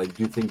 but like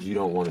do things you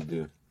don't want to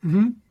do.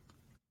 Mm-hmm.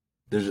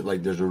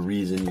 There's a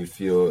reason you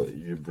feel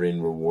your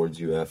brain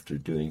rewards you after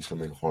doing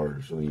something hard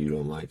or something you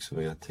don't like,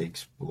 something that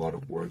takes a lot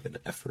of work and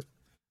effort.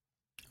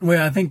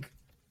 Well, I think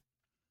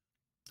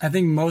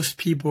most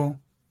people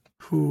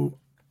who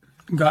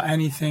got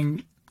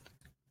anything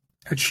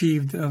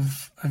achieved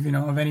of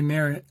any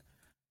merit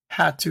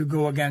had to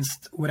go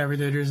against whatever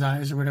their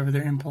desires or whatever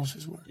their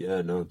impulses were.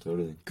 Yeah, no,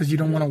 totally. Because you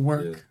don't want to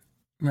work,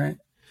 right?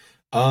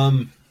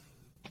 I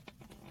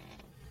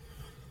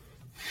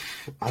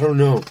don't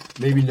know.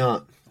 Maybe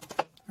not.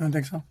 I don't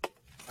think so.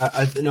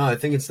 I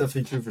think it's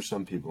definitely true for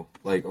some people.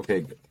 Like,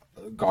 okay,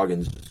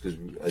 Goggins, because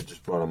I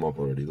just brought him up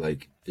already.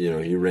 Like, you know,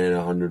 he ran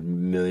 100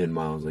 million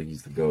miles. Like,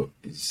 he's the GOAT.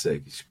 He's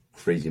sick. He's a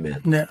crazy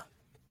man. Yeah.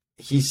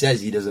 He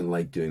says he doesn't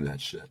like doing that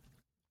shit.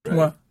 Right?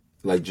 What?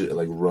 Like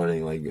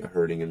running, like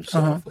hurting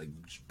himself, like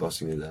just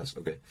busting his ass.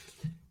 Okay,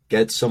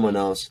 get someone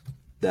else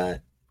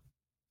that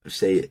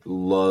say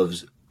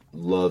loves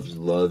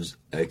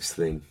X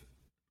thing.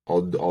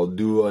 I'll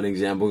do an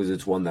example because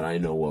it's one that I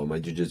know well. My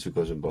jiu-jitsu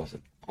coach in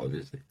Boston,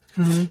 obviously.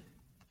 Mm-hmm.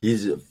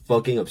 He's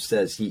fucking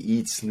obsessed. He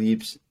eats,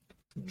 sleeps,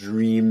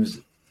 dreams,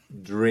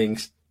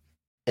 drinks,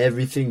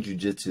 everything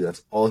jiu-jitsu.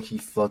 That's all he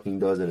fucking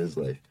does in his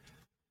life.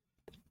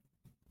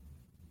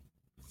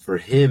 For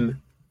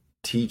him,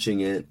 teaching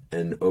it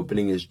and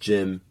opening his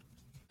gym,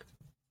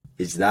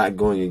 is that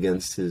going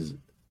against his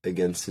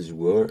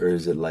will, or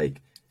is it like,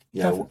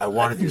 yeah, I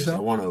want to do this. So. I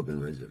want to open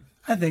my gym.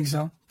 I think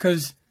so,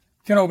 because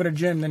if you're gonna open a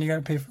gym, then you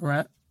gotta pay for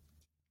rent,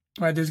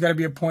 right? There's gotta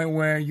be a point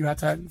where you have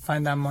to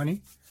find that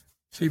money,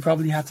 so you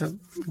probably have to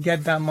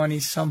get that money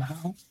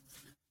somehow,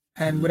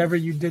 and whatever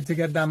you did to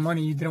get that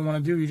money, you didn't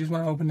want to do. You just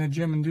want to open the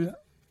gym and do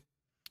that.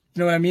 You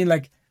know what I mean?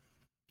 Like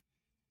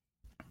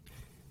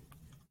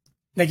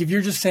if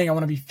you're just saying I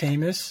want to be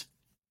famous,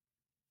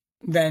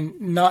 then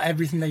not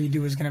everything that you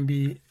do is going to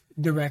be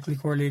directly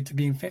correlated to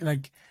being famous.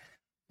 Like,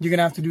 you're going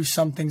to have to do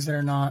some things that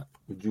are not.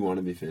 Would you want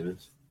to be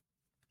famous?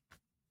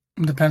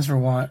 It depends for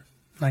what.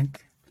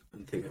 Like,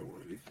 I think I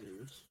want to be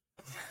famous.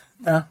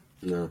 Yeah?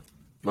 No.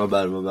 My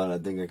bad. I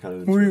think I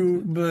kind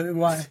of... But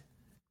why?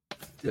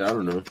 Yeah, I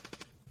don't know.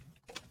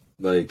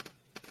 Like...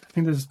 I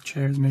think there's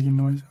chairs making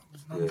noise.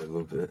 Yeah, a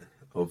little bit.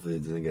 Hopefully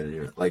it doesn't get in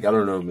here. Like, I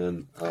don't know,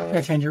 man. Can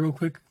I change it real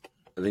quick?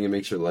 I think it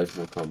makes your life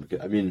more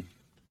complicated. I mean,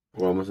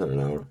 we're almost at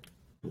an hour.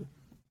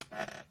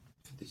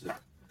 56.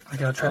 I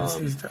gotta try to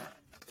seize that.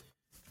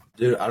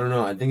 Dude, I don't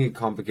know. I think it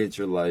complicates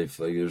your life.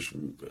 Like, there's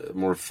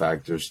more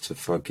factors to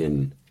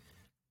fucking,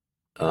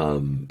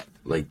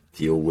 like,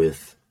 deal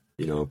with.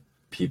 You know,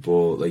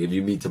 people, like, if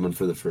you meet someone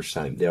for the first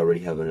time, they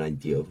already have an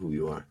idea of who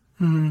you are.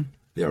 Mm-hmm.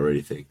 They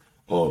already think,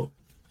 oh,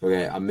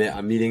 okay, I'm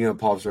meeting a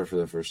pop star for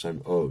the first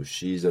time. Oh,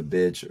 she's a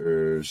bitch,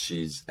 or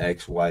she's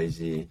X, Y,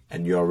 Z.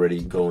 And you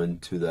already go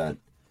into that.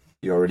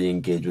 You already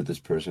engage with this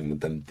person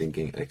with them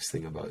thinking X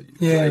thing about you.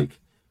 Yeah. Like,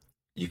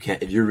 you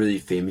can't, if you're really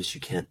famous,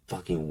 you can't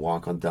fucking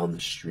walk on down the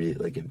street,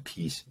 like, in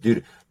peace.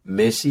 Dude,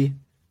 Messi,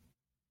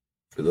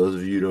 for those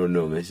of you who don't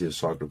know, Messi is a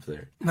soccer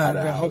player.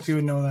 I hope you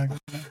would know that.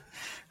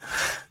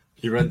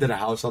 He rented a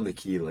house on the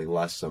Key, like,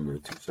 last summer,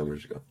 2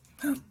 summers ago.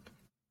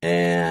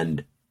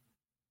 And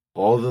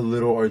all the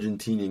little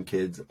Argentinian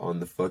kids on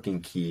the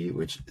fucking Key,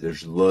 which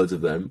there's loads of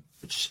them,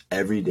 which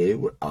every day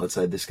were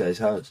outside this guy's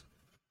house.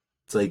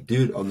 It's like,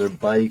 dude, on their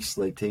bikes,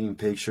 like, taking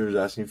pictures,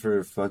 asking for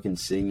a fucking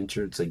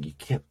signature. It's like, you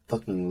can't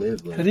fucking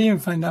live, like, I didn't even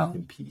find out.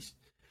 in peace.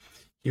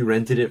 He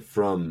rented it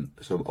from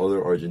some other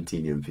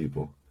Argentinian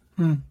people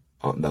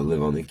that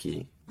live on the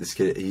Key. This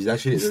kid, he's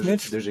actually,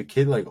 there's a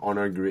kid, like, in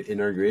our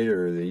grade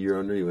or the year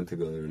under, he went to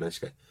go there, a nice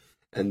guy.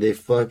 And they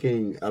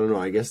fucking, I don't know,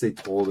 I guess they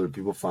told or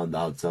people found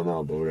out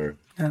somehow, but whatever.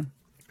 Yeah.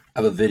 I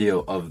have a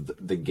video of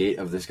the gate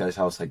of this guy's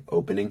house, like,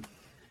 opening,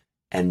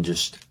 and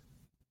just,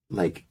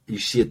 like, you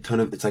see a ton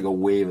of, it's like a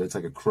wave, it's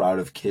like a crowd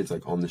of kids,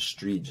 like, on the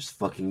street, just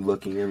fucking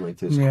looking in, like,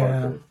 to his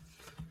car.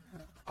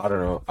 I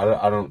don't know.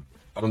 I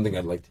don't think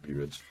I'd like to be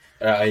rich.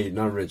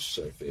 Not rich,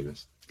 sorry,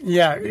 famous.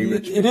 Yeah,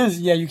 it is.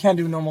 Yeah, you can't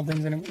do normal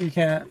things, and you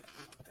can't.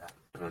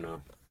 I don't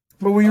know.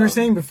 But what you were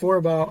saying before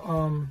about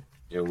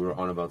yeah, we were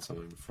on about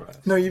something before.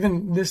 No,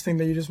 even this thing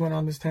that you just went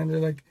on this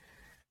tangent, like,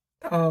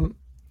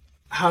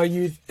 how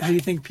you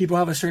think people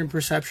have a certain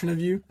perception of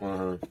you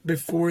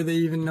before they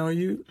even know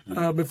you,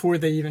 before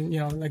they even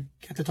like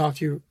get to talk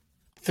to you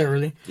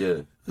thoroughly.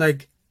 Yeah.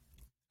 Like,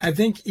 I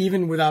think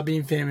even without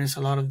being famous,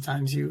 a lot of the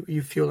times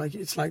you feel like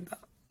it's like that.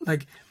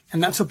 Like,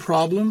 and that's a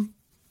problem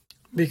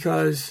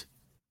because,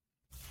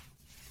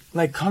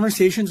 like,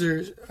 conversations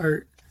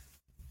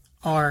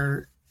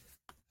are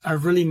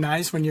really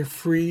nice when you're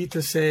free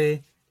to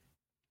say,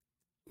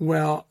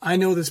 well, I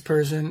know this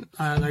person,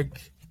 I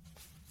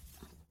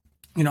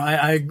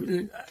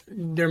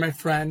they're my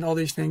friend, all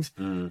these things.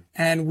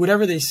 And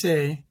whatever they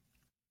say,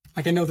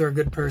 like, I know they're a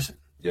good person.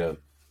 Yeah.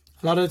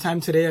 A lot of the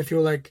time today, I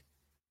feel like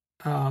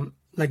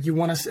you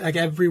want to, like,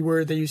 every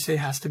word that you say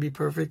has to be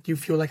perfect. You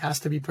feel like has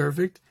to be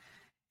perfect.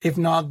 If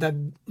not, that,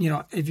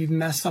 if you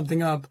mess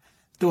something up,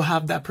 they'll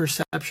have that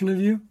perception of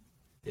you.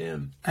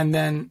 Damn. And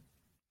then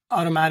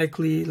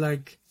automatically,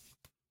 like,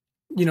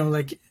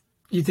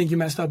 you think you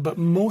messed up. But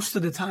most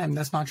of the time,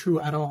 that's not true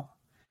at all.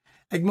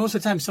 Like, most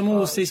of the time, someone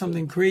will say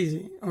something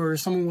crazy, or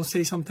someone will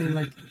say something,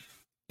 like,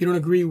 you don't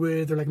agree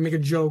with, or, like, make a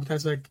joke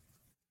that's, like,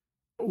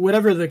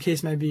 whatever the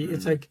case might be.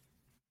 It's like,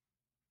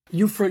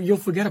 you'll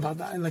forget about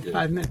that in, like,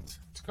 5 minutes.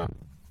 It's gone.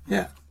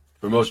 Yeah.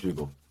 For most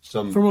people.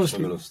 Some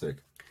it'll stick.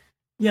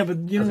 Yeah, but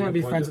you don't want to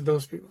be friends with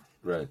those people.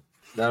 Right.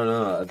 I don't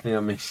know. I think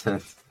that makes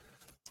sense.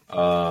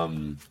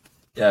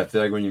 Yeah, I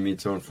feel like when you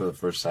meet someone for the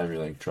first time,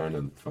 you're like trying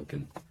to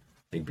fucking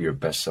like be your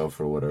best self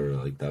or whatever,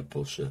 like that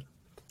bullshit.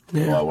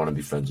 Yeah. Well, I want to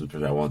be friends with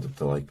them. I want them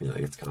to like me.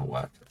 Like it's kind of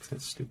whack. It's kind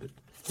of stupid.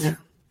 Yeah.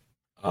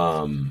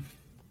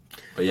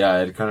 But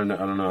yeah, I kind of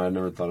I don't know. I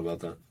never thought about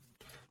that.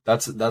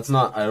 That's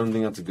not. I don't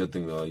think that's a good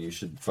thing though. Like, you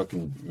should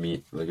fucking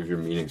meet. Like if you're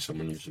meeting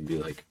someone, you should be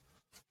like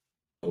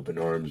open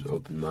arms,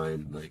 open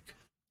mind. Like.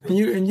 And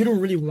you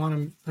don't really want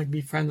to like be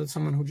friends with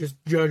someone who just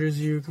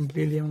judges you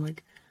completely on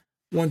like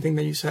one thing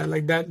that you said.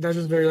 Like that's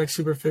just very like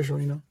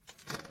superficial, you know.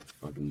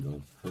 Fucking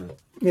dumb. Huh.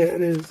 Yeah,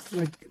 it is.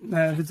 Like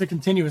if it's a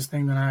continuous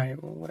thing, then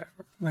well, whatever.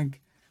 Like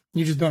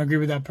you just don't agree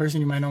with that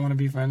person, you might not want to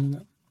be friends with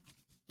them.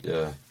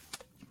 Yeah.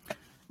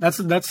 That's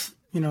that's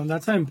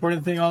an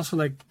important thing. Also,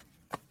 like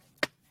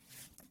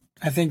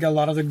I think a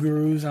lot of the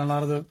gurus and a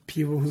lot of the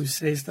people who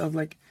say stuff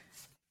like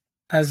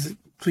as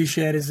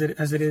cliched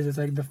as it is, it's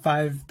like the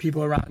 5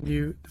 people around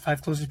you, the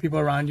 5 closest people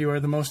around you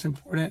are the most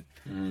important.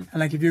 And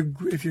like if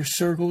your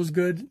circle is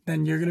good,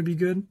 then you're gonna be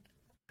good.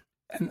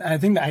 And I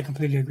think that I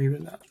completely agree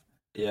with that.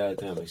 Yeah, I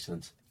think that makes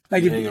sense.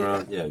 Like if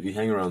you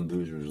hang around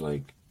losers,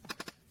 like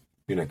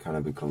you're gonna kind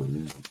of become a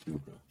loser too,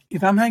 bro.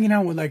 If I'm hanging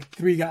out with like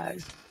 3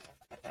 guys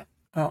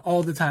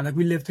all the time, like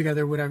we live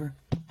together, whatever,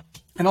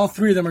 and all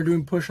 3 of them are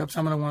doing push-ups,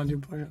 I'm gonna want to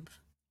do push-ups.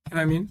 You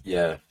know what I mean?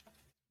 Yeah.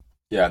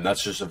 Yeah, and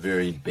that's just a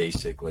very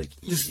basic, like,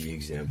 easy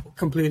example.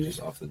 Completely. Just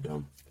off the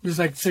dome. Just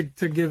like to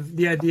give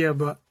the idea,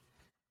 but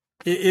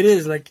it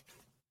is like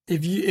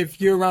if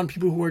you're around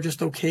people who are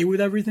just okay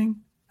with everything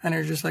and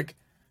are just like,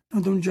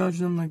 no, don't judge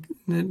them, like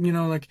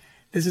like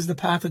this is the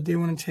path that they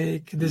want to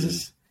take. This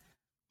is,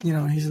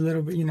 he's a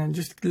little bit,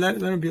 just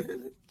let him be.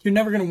 You're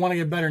never gonna want to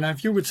get better. Now,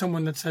 if you're with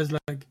someone that says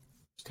like,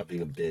 stop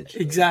being a bitch.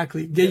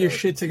 Exactly. Get your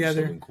shit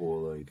together. Something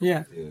cool, like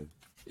yeah.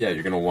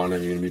 You're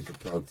gonna be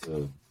propelled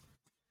to.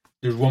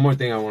 There's one more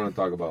thing I want to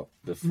talk about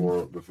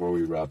before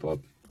we wrap up.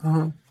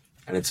 And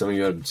it's something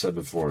you had said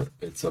before.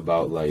 It's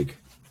about, like,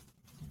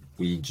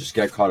 we just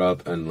get caught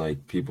up and,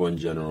 like, people in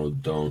general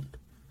don't,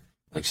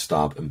 like,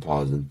 stop and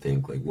pause and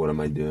think, like, what am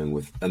I doing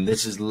with... And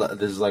this is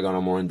like, on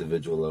a more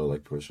individual level,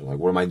 like, personal. Like,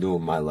 what am I doing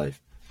with my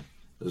life?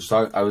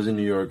 I was in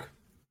New York.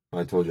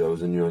 I told you I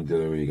was in New York the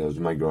other week. I was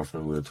with my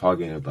girlfriend. We were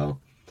talking about,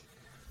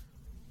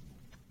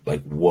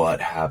 like,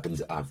 what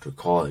happens after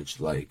college.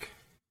 Like...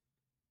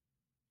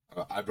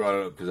 I brought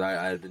it up because I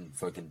had been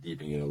fucking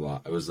deeping it a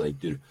lot. I was like,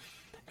 dude,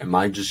 am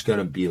I just going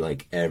to be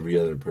like every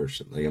other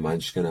person? Like, am I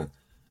just going to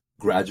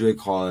graduate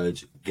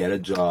college, get a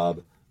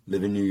job,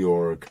 live in New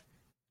York,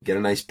 get a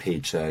nice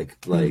paycheck?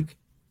 Like,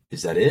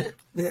 is that it?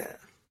 Yeah.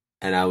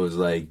 And I was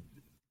like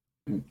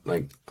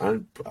I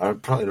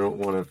probably don't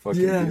want to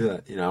fucking do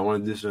that. I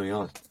want to do something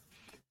else.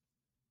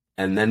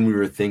 And then we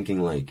were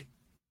thinking, like,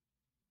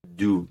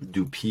 do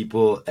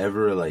people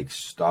ever, like,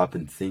 stop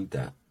and think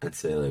that and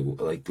say,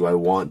 like do I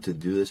want to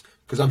do this?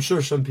 Because I'm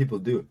sure some people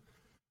do.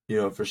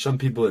 For some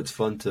people it's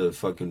fun to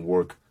fucking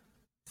work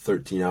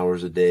 13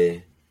 hours a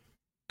day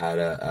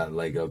at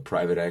like a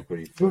private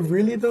equity firm. But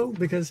really though,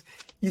 because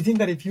you think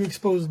that if you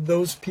expose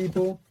those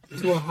people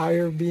to a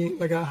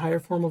higher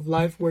form of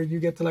life where you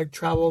get to like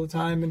travel all the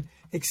time and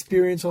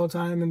experience all the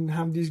time and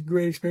have these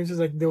great experiences,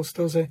 like they'll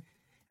still say,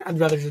 I'd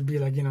rather just be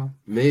like,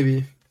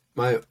 Maybe.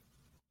 When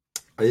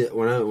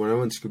I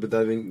went scuba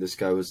diving, this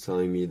guy was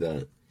telling me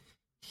that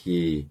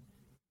he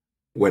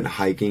went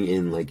hiking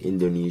in like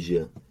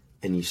Indonesia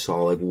and he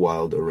saw like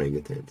wild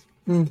orangutans.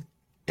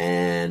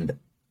 And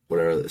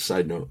whatever,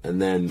 side note.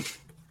 And then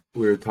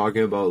we were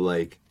talking about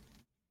like,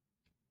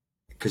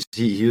 because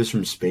he was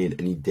from Spain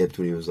and he dipped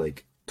when he was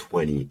like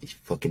 20. He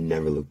fucking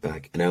never looked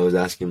back. And I was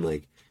asking him,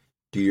 like,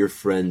 do your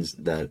friends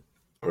that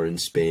are in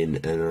Spain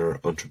and are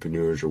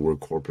entrepreneurs or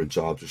work corporate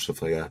jobs or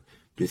stuff like that,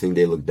 do you think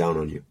they look down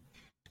on you?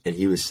 And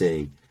he was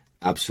saying,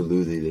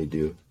 absolutely they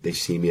do. They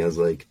see me as,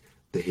 like,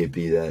 the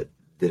hippie that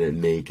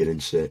didn't make it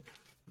and shit.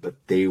 But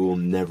they will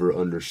never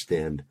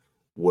understand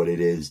what it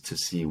is to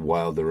see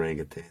wild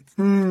orangutans.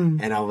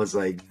 And I was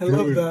like, dude, I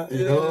love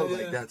that.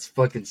 Like, that's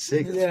fucking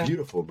sick. That's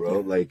beautiful, bro.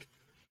 Like,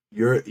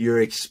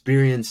 you're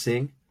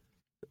experiencing,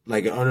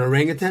 like, an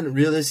orangutan,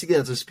 realistically,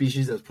 that's a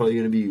species that's probably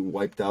going to be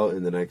wiped out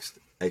in the next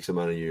X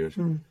amount of years.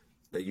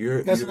 Like,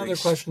 that's another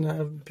question I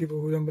have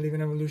people who don't believe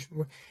in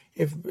evolution.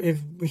 If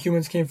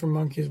humans came from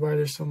monkeys, why are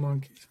there still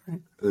monkeys,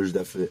 right? I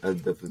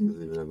definitely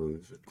believe in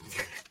evolution.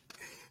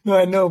 No,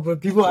 I know,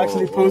 but people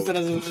actually post it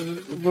as a...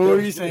 What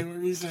were you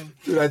saying?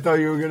 Dude, I thought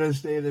you were going to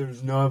say there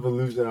was no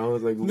evolution. I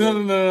was like...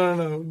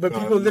 No. But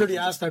people literally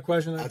ask that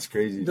question. Like, that's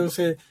crazy. They'll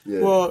say,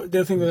 well,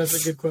 they'll think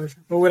that's a good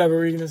question. But whatever,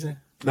 what were you going to say?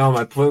 No,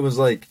 my point was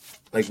like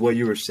what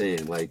you were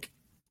saying. Like,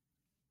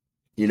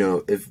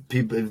 if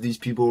these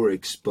people were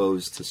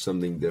exposed to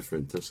something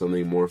different, to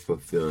something more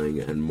fulfilling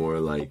and more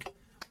like,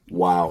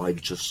 wow, I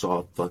just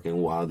saw fucking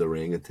wild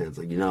orangutans.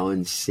 Like, how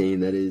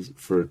insane that is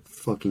for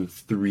fucking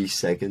 3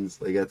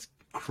 seconds? Like, that's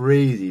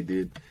crazy,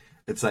 dude.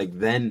 It's like,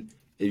 then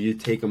if you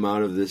take them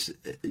out of this,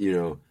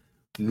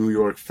 New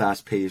York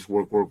fast-paced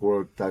work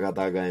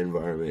daga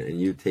environment, and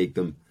you take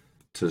them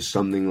to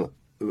something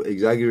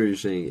exactly what you're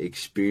saying,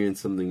 experience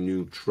something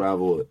new,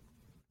 travel,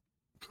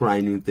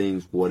 try new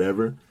things,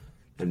 whatever,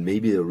 and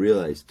maybe they'll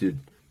realize, dude,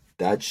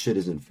 that shit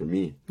isn't for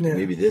me. Yeah.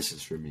 Maybe this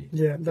is for me.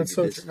 Yeah, that's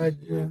so Maybe true.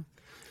 this is-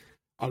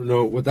 I don't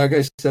know what that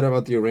guy said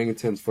about the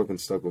orangutans. Fucking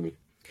stuck with me.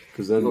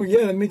 Cause then, Oh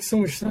yeah, that makes so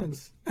much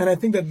sense. And I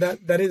think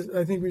that is.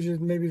 I think we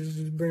should maybe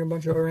just bring a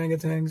bunch of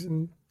orangutans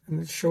and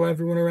show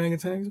everyone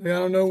orangutans. Like, I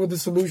don't know what the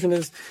solution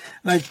is,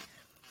 like,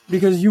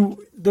 because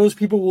those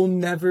people will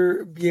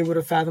never be able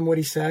to fathom what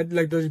he said.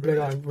 Like those people,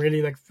 like, oh,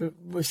 really, like,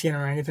 we'll see an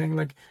orangutan,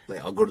 like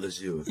I'll go to the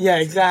zoo. Yeah,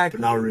 exactly.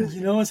 But not really.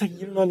 You know, it's like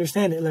you don't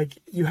understand it. Like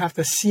you have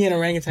to see an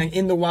orangutan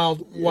in the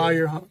wild while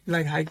you're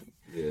like hiking.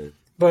 Yeah.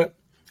 But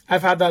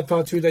I've had that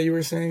thought too that you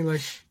were saying,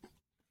 like,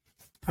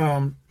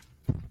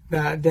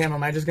 that damn,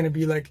 am I just gonna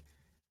be like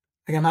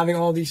I'm having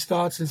all these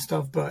thoughts and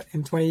stuff, but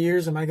in 20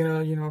 years, am I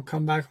gonna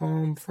come back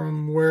home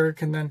from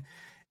work and then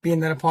be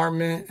in that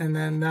apartment and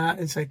then that?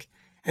 It's like,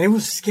 and it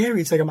was scary.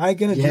 It's like, am I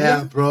gonna do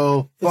that?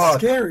 Bro. It's Fuck.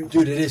 scary,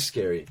 Dude. It is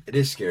scary. It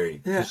is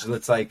scary. Yeah. 'Cause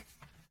it's like,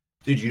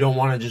 dude, you don't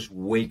want to just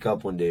wake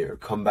up one day or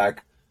come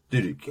back,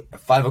 dude.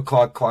 5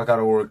 o'clock, clock out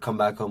of work, come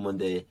back home one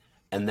day,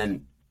 and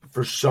then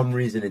for some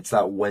reason it's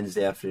that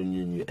Wednesday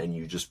afternoon, and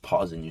you just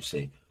pause and you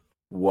say,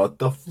 "What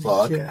the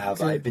fuck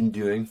have I been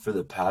doing for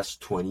the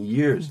past 20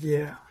 years?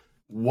 Yeah.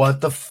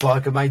 What the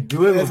fuck am I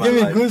doing It's with my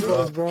giving me life,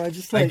 goosebumps, bro. I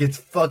just Like, it's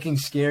fucking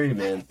scary,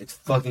 man. It's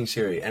fucking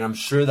scary. And I'm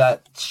sure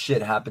that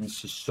shit happens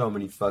to so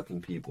many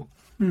fucking people.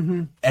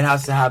 Mm-hmm. It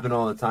has to happen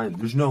all the time.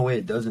 There's no way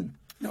it doesn't.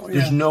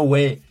 There's no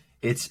way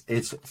it's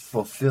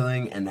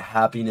fulfilling and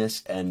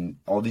happiness and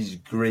all these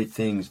great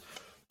things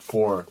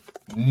for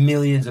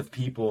millions of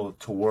people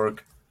to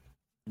work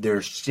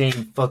their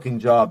same fucking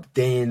job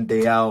day in,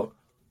 day out.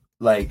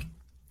 Like,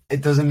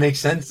 it doesn't make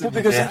sense to me,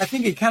 because man. I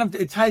think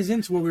it ties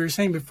into what we were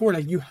saying before.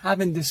 Like, you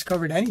haven't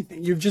discovered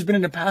anything. You've just been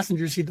in the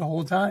passenger seat the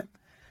whole time.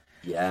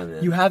 Yeah,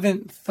 man. You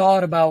haven't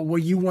thought about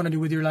what you want to do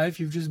with your life.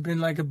 You've just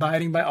been like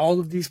abiding by all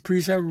of these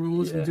preset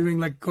rules and doing,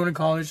 like, going to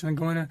college and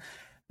then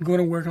going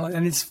to work,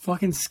 and it's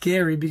fucking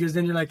scary because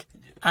then you're like,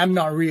 I'm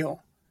not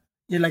real.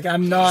 You're like,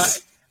 I'm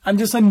just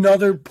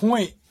another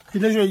point.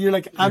 You're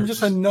like, I'm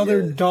just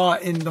another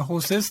dot in the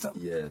whole system.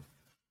 Yeah.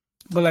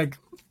 But like,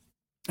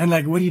 and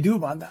like, what do you do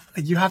about that?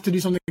 Like, you have to do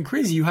something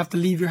crazy. You have to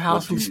leave your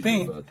house from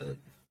Spain. About that?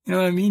 You know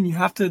what I mean? You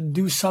have to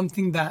do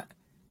something that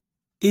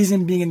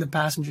isn't being in the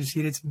passenger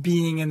seat. It's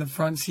being in the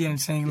front seat and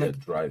saying, like,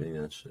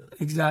 driving that shit.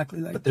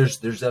 Exactly. Like, but there's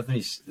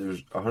definitely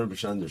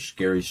 100% there's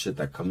scary shit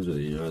that comes with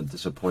it. You know,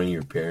 disappointing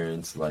your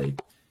parents, like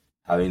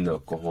having the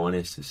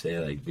cojones to say,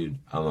 like, dude,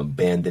 I'm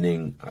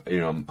abandoning. You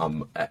know,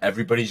 I'm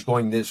everybody's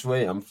going this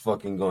way. I'm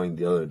fucking going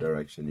the other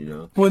direction. You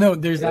know. Well, no,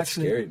 there's That's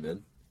actually scary,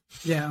 man.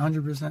 Yeah,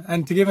 100%.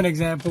 And to give an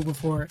example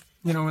before,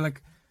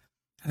 like,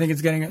 I think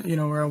it's getting,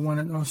 we're at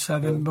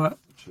 1:07, but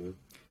True.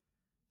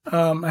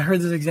 I heard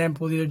this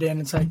example the other day,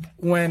 and it's like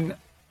when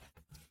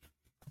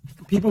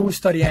people who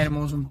study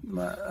animals,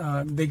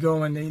 they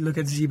go and they look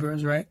at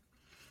zebras, right?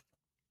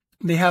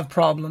 They have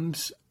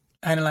problems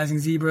analyzing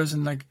zebras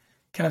and, like,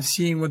 kind of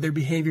seeing what their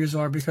behaviors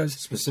are because...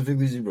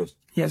 Specifically zebras?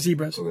 Yeah,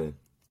 zebras. Okay.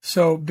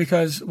 So,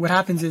 because what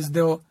happens is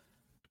they'll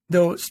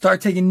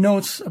start taking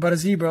notes about a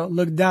zebra,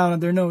 look down at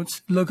their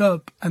notes, look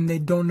up, and they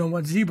don't know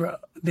what zebra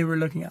they were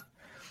looking at.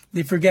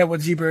 They forget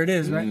what zebra it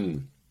is, right?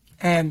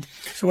 And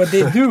so what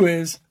they do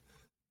is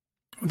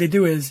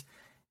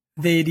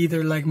they'd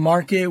either, like,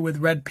 mark it with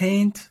red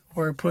paint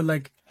or put,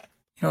 like,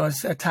 a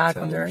tag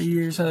on their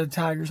ears, a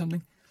tag or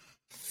something.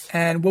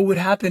 And what would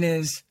happen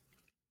is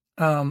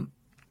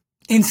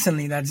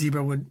instantly that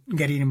zebra would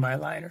get eaten by a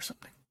lion or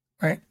something,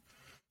 right?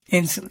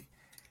 Instantly.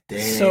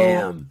 Damn.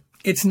 So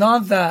it's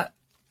not that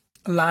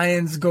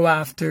lions go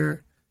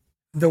after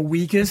the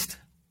weakest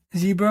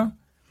zebra.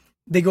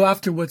 They go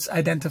after what's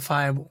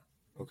identifiable.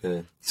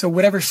 Okay. So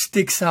whatever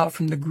sticks out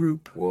from the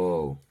group.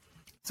 Whoa.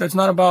 So it's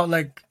not about,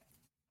 like,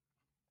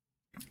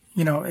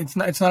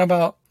 it's not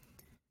about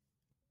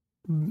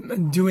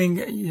doing,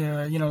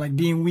 like,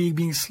 being weak,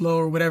 being slow,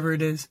 or whatever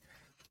it is.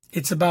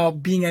 It's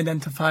about being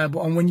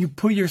identifiable. And when you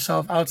put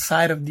yourself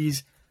outside of the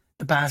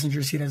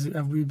passenger seat, as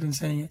we've been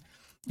saying it,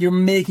 you're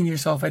making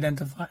yourself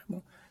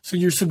identifiable. So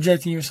you're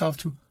subjecting yourself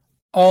to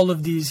all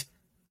of these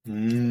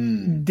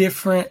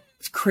different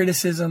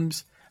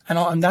criticisms and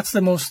all, and that's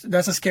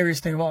the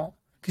scariest thing of all,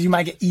 because you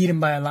might get eaten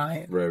by a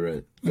lion.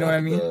 Right. You know what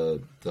I mean?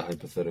 The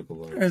hypothetical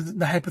lion. Or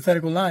the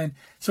hypothetical lion.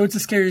 So it's the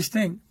scariest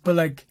thing. But,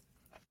 like,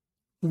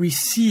 we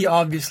see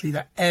obviously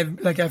that I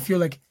feel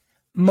like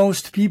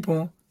most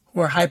people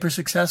who are hyper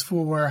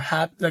successful, who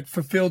are like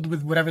fulfilled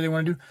with whatever they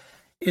want to do,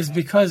 is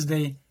because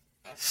they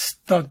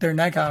stuck their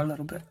neck out a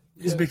little bit.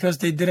 It's because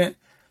they didn't.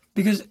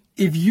 Because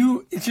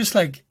it's just,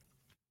 like,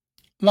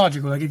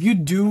 logical. Like, if you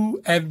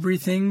do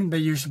everything that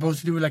you're supposed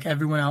to do like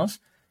everyone else,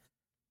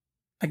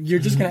 like, you're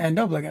just gonna end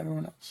up like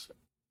everyone else.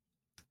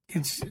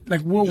 It's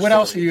like, what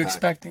else are you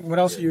expecting? What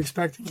else are you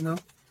expecting?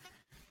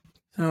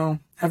 So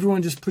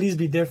everyone, just please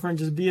be different.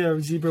 Just be a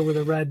zebra with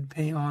a red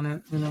paint on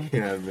it.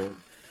 Yeah, man.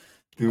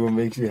 Dude, what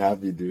makes you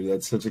happy, dude?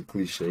 That's such a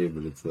cliche,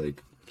 but it's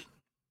like,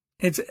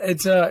 It's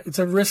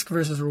a risk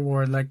versus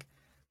reward. Like,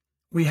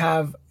 we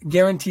have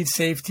guaranteed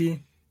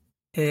safety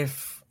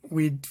if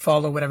we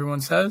follow what everyone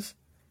says,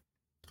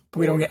 but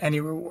we don't get any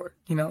reward.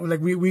 You know,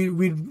 like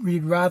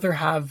we'd rather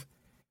have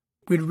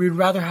we'd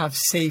rather have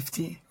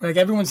safety. Like,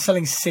 everyone's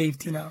selling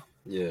safety now.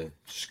 yeah,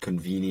 just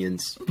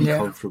convenience, be Yeah.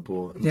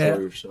 comfortable, enjoy Yeah.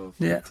 yourself.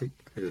 Yeah.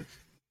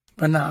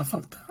 But nah,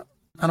 fuck that.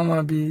 I don't want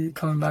to be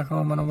coming back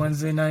home on a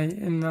Wednesday night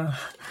and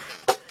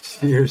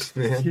Cheers,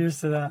 man. cheers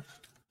to that.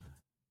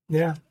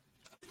 Yeah.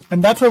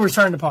 And that's why we're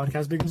starting the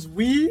podcast, because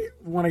we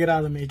want to get out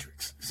of the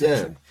matrix.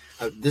 Yeah,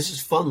 this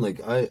is fun. Like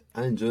I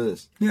enjoy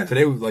this. Yeah.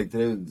 Today,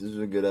 this is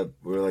a good up.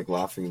 We're like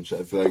laughing and shit.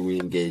 I feel like we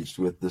engaged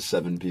with the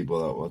 7 people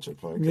that watch our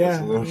podcast.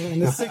 Yeah.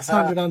 And the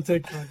 600 on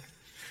TikTok.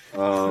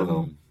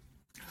 All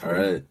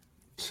right.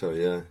 So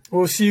yeah.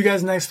 We'll see you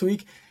guys next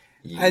week.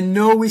 Yeah. I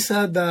know we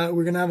said that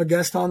we're going to have a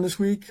guest on this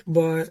week,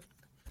 but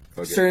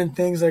Okay. certain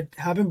things like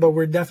happen, but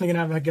we're definitely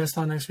going to have a guest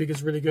on next week.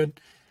 It's really good.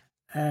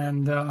 And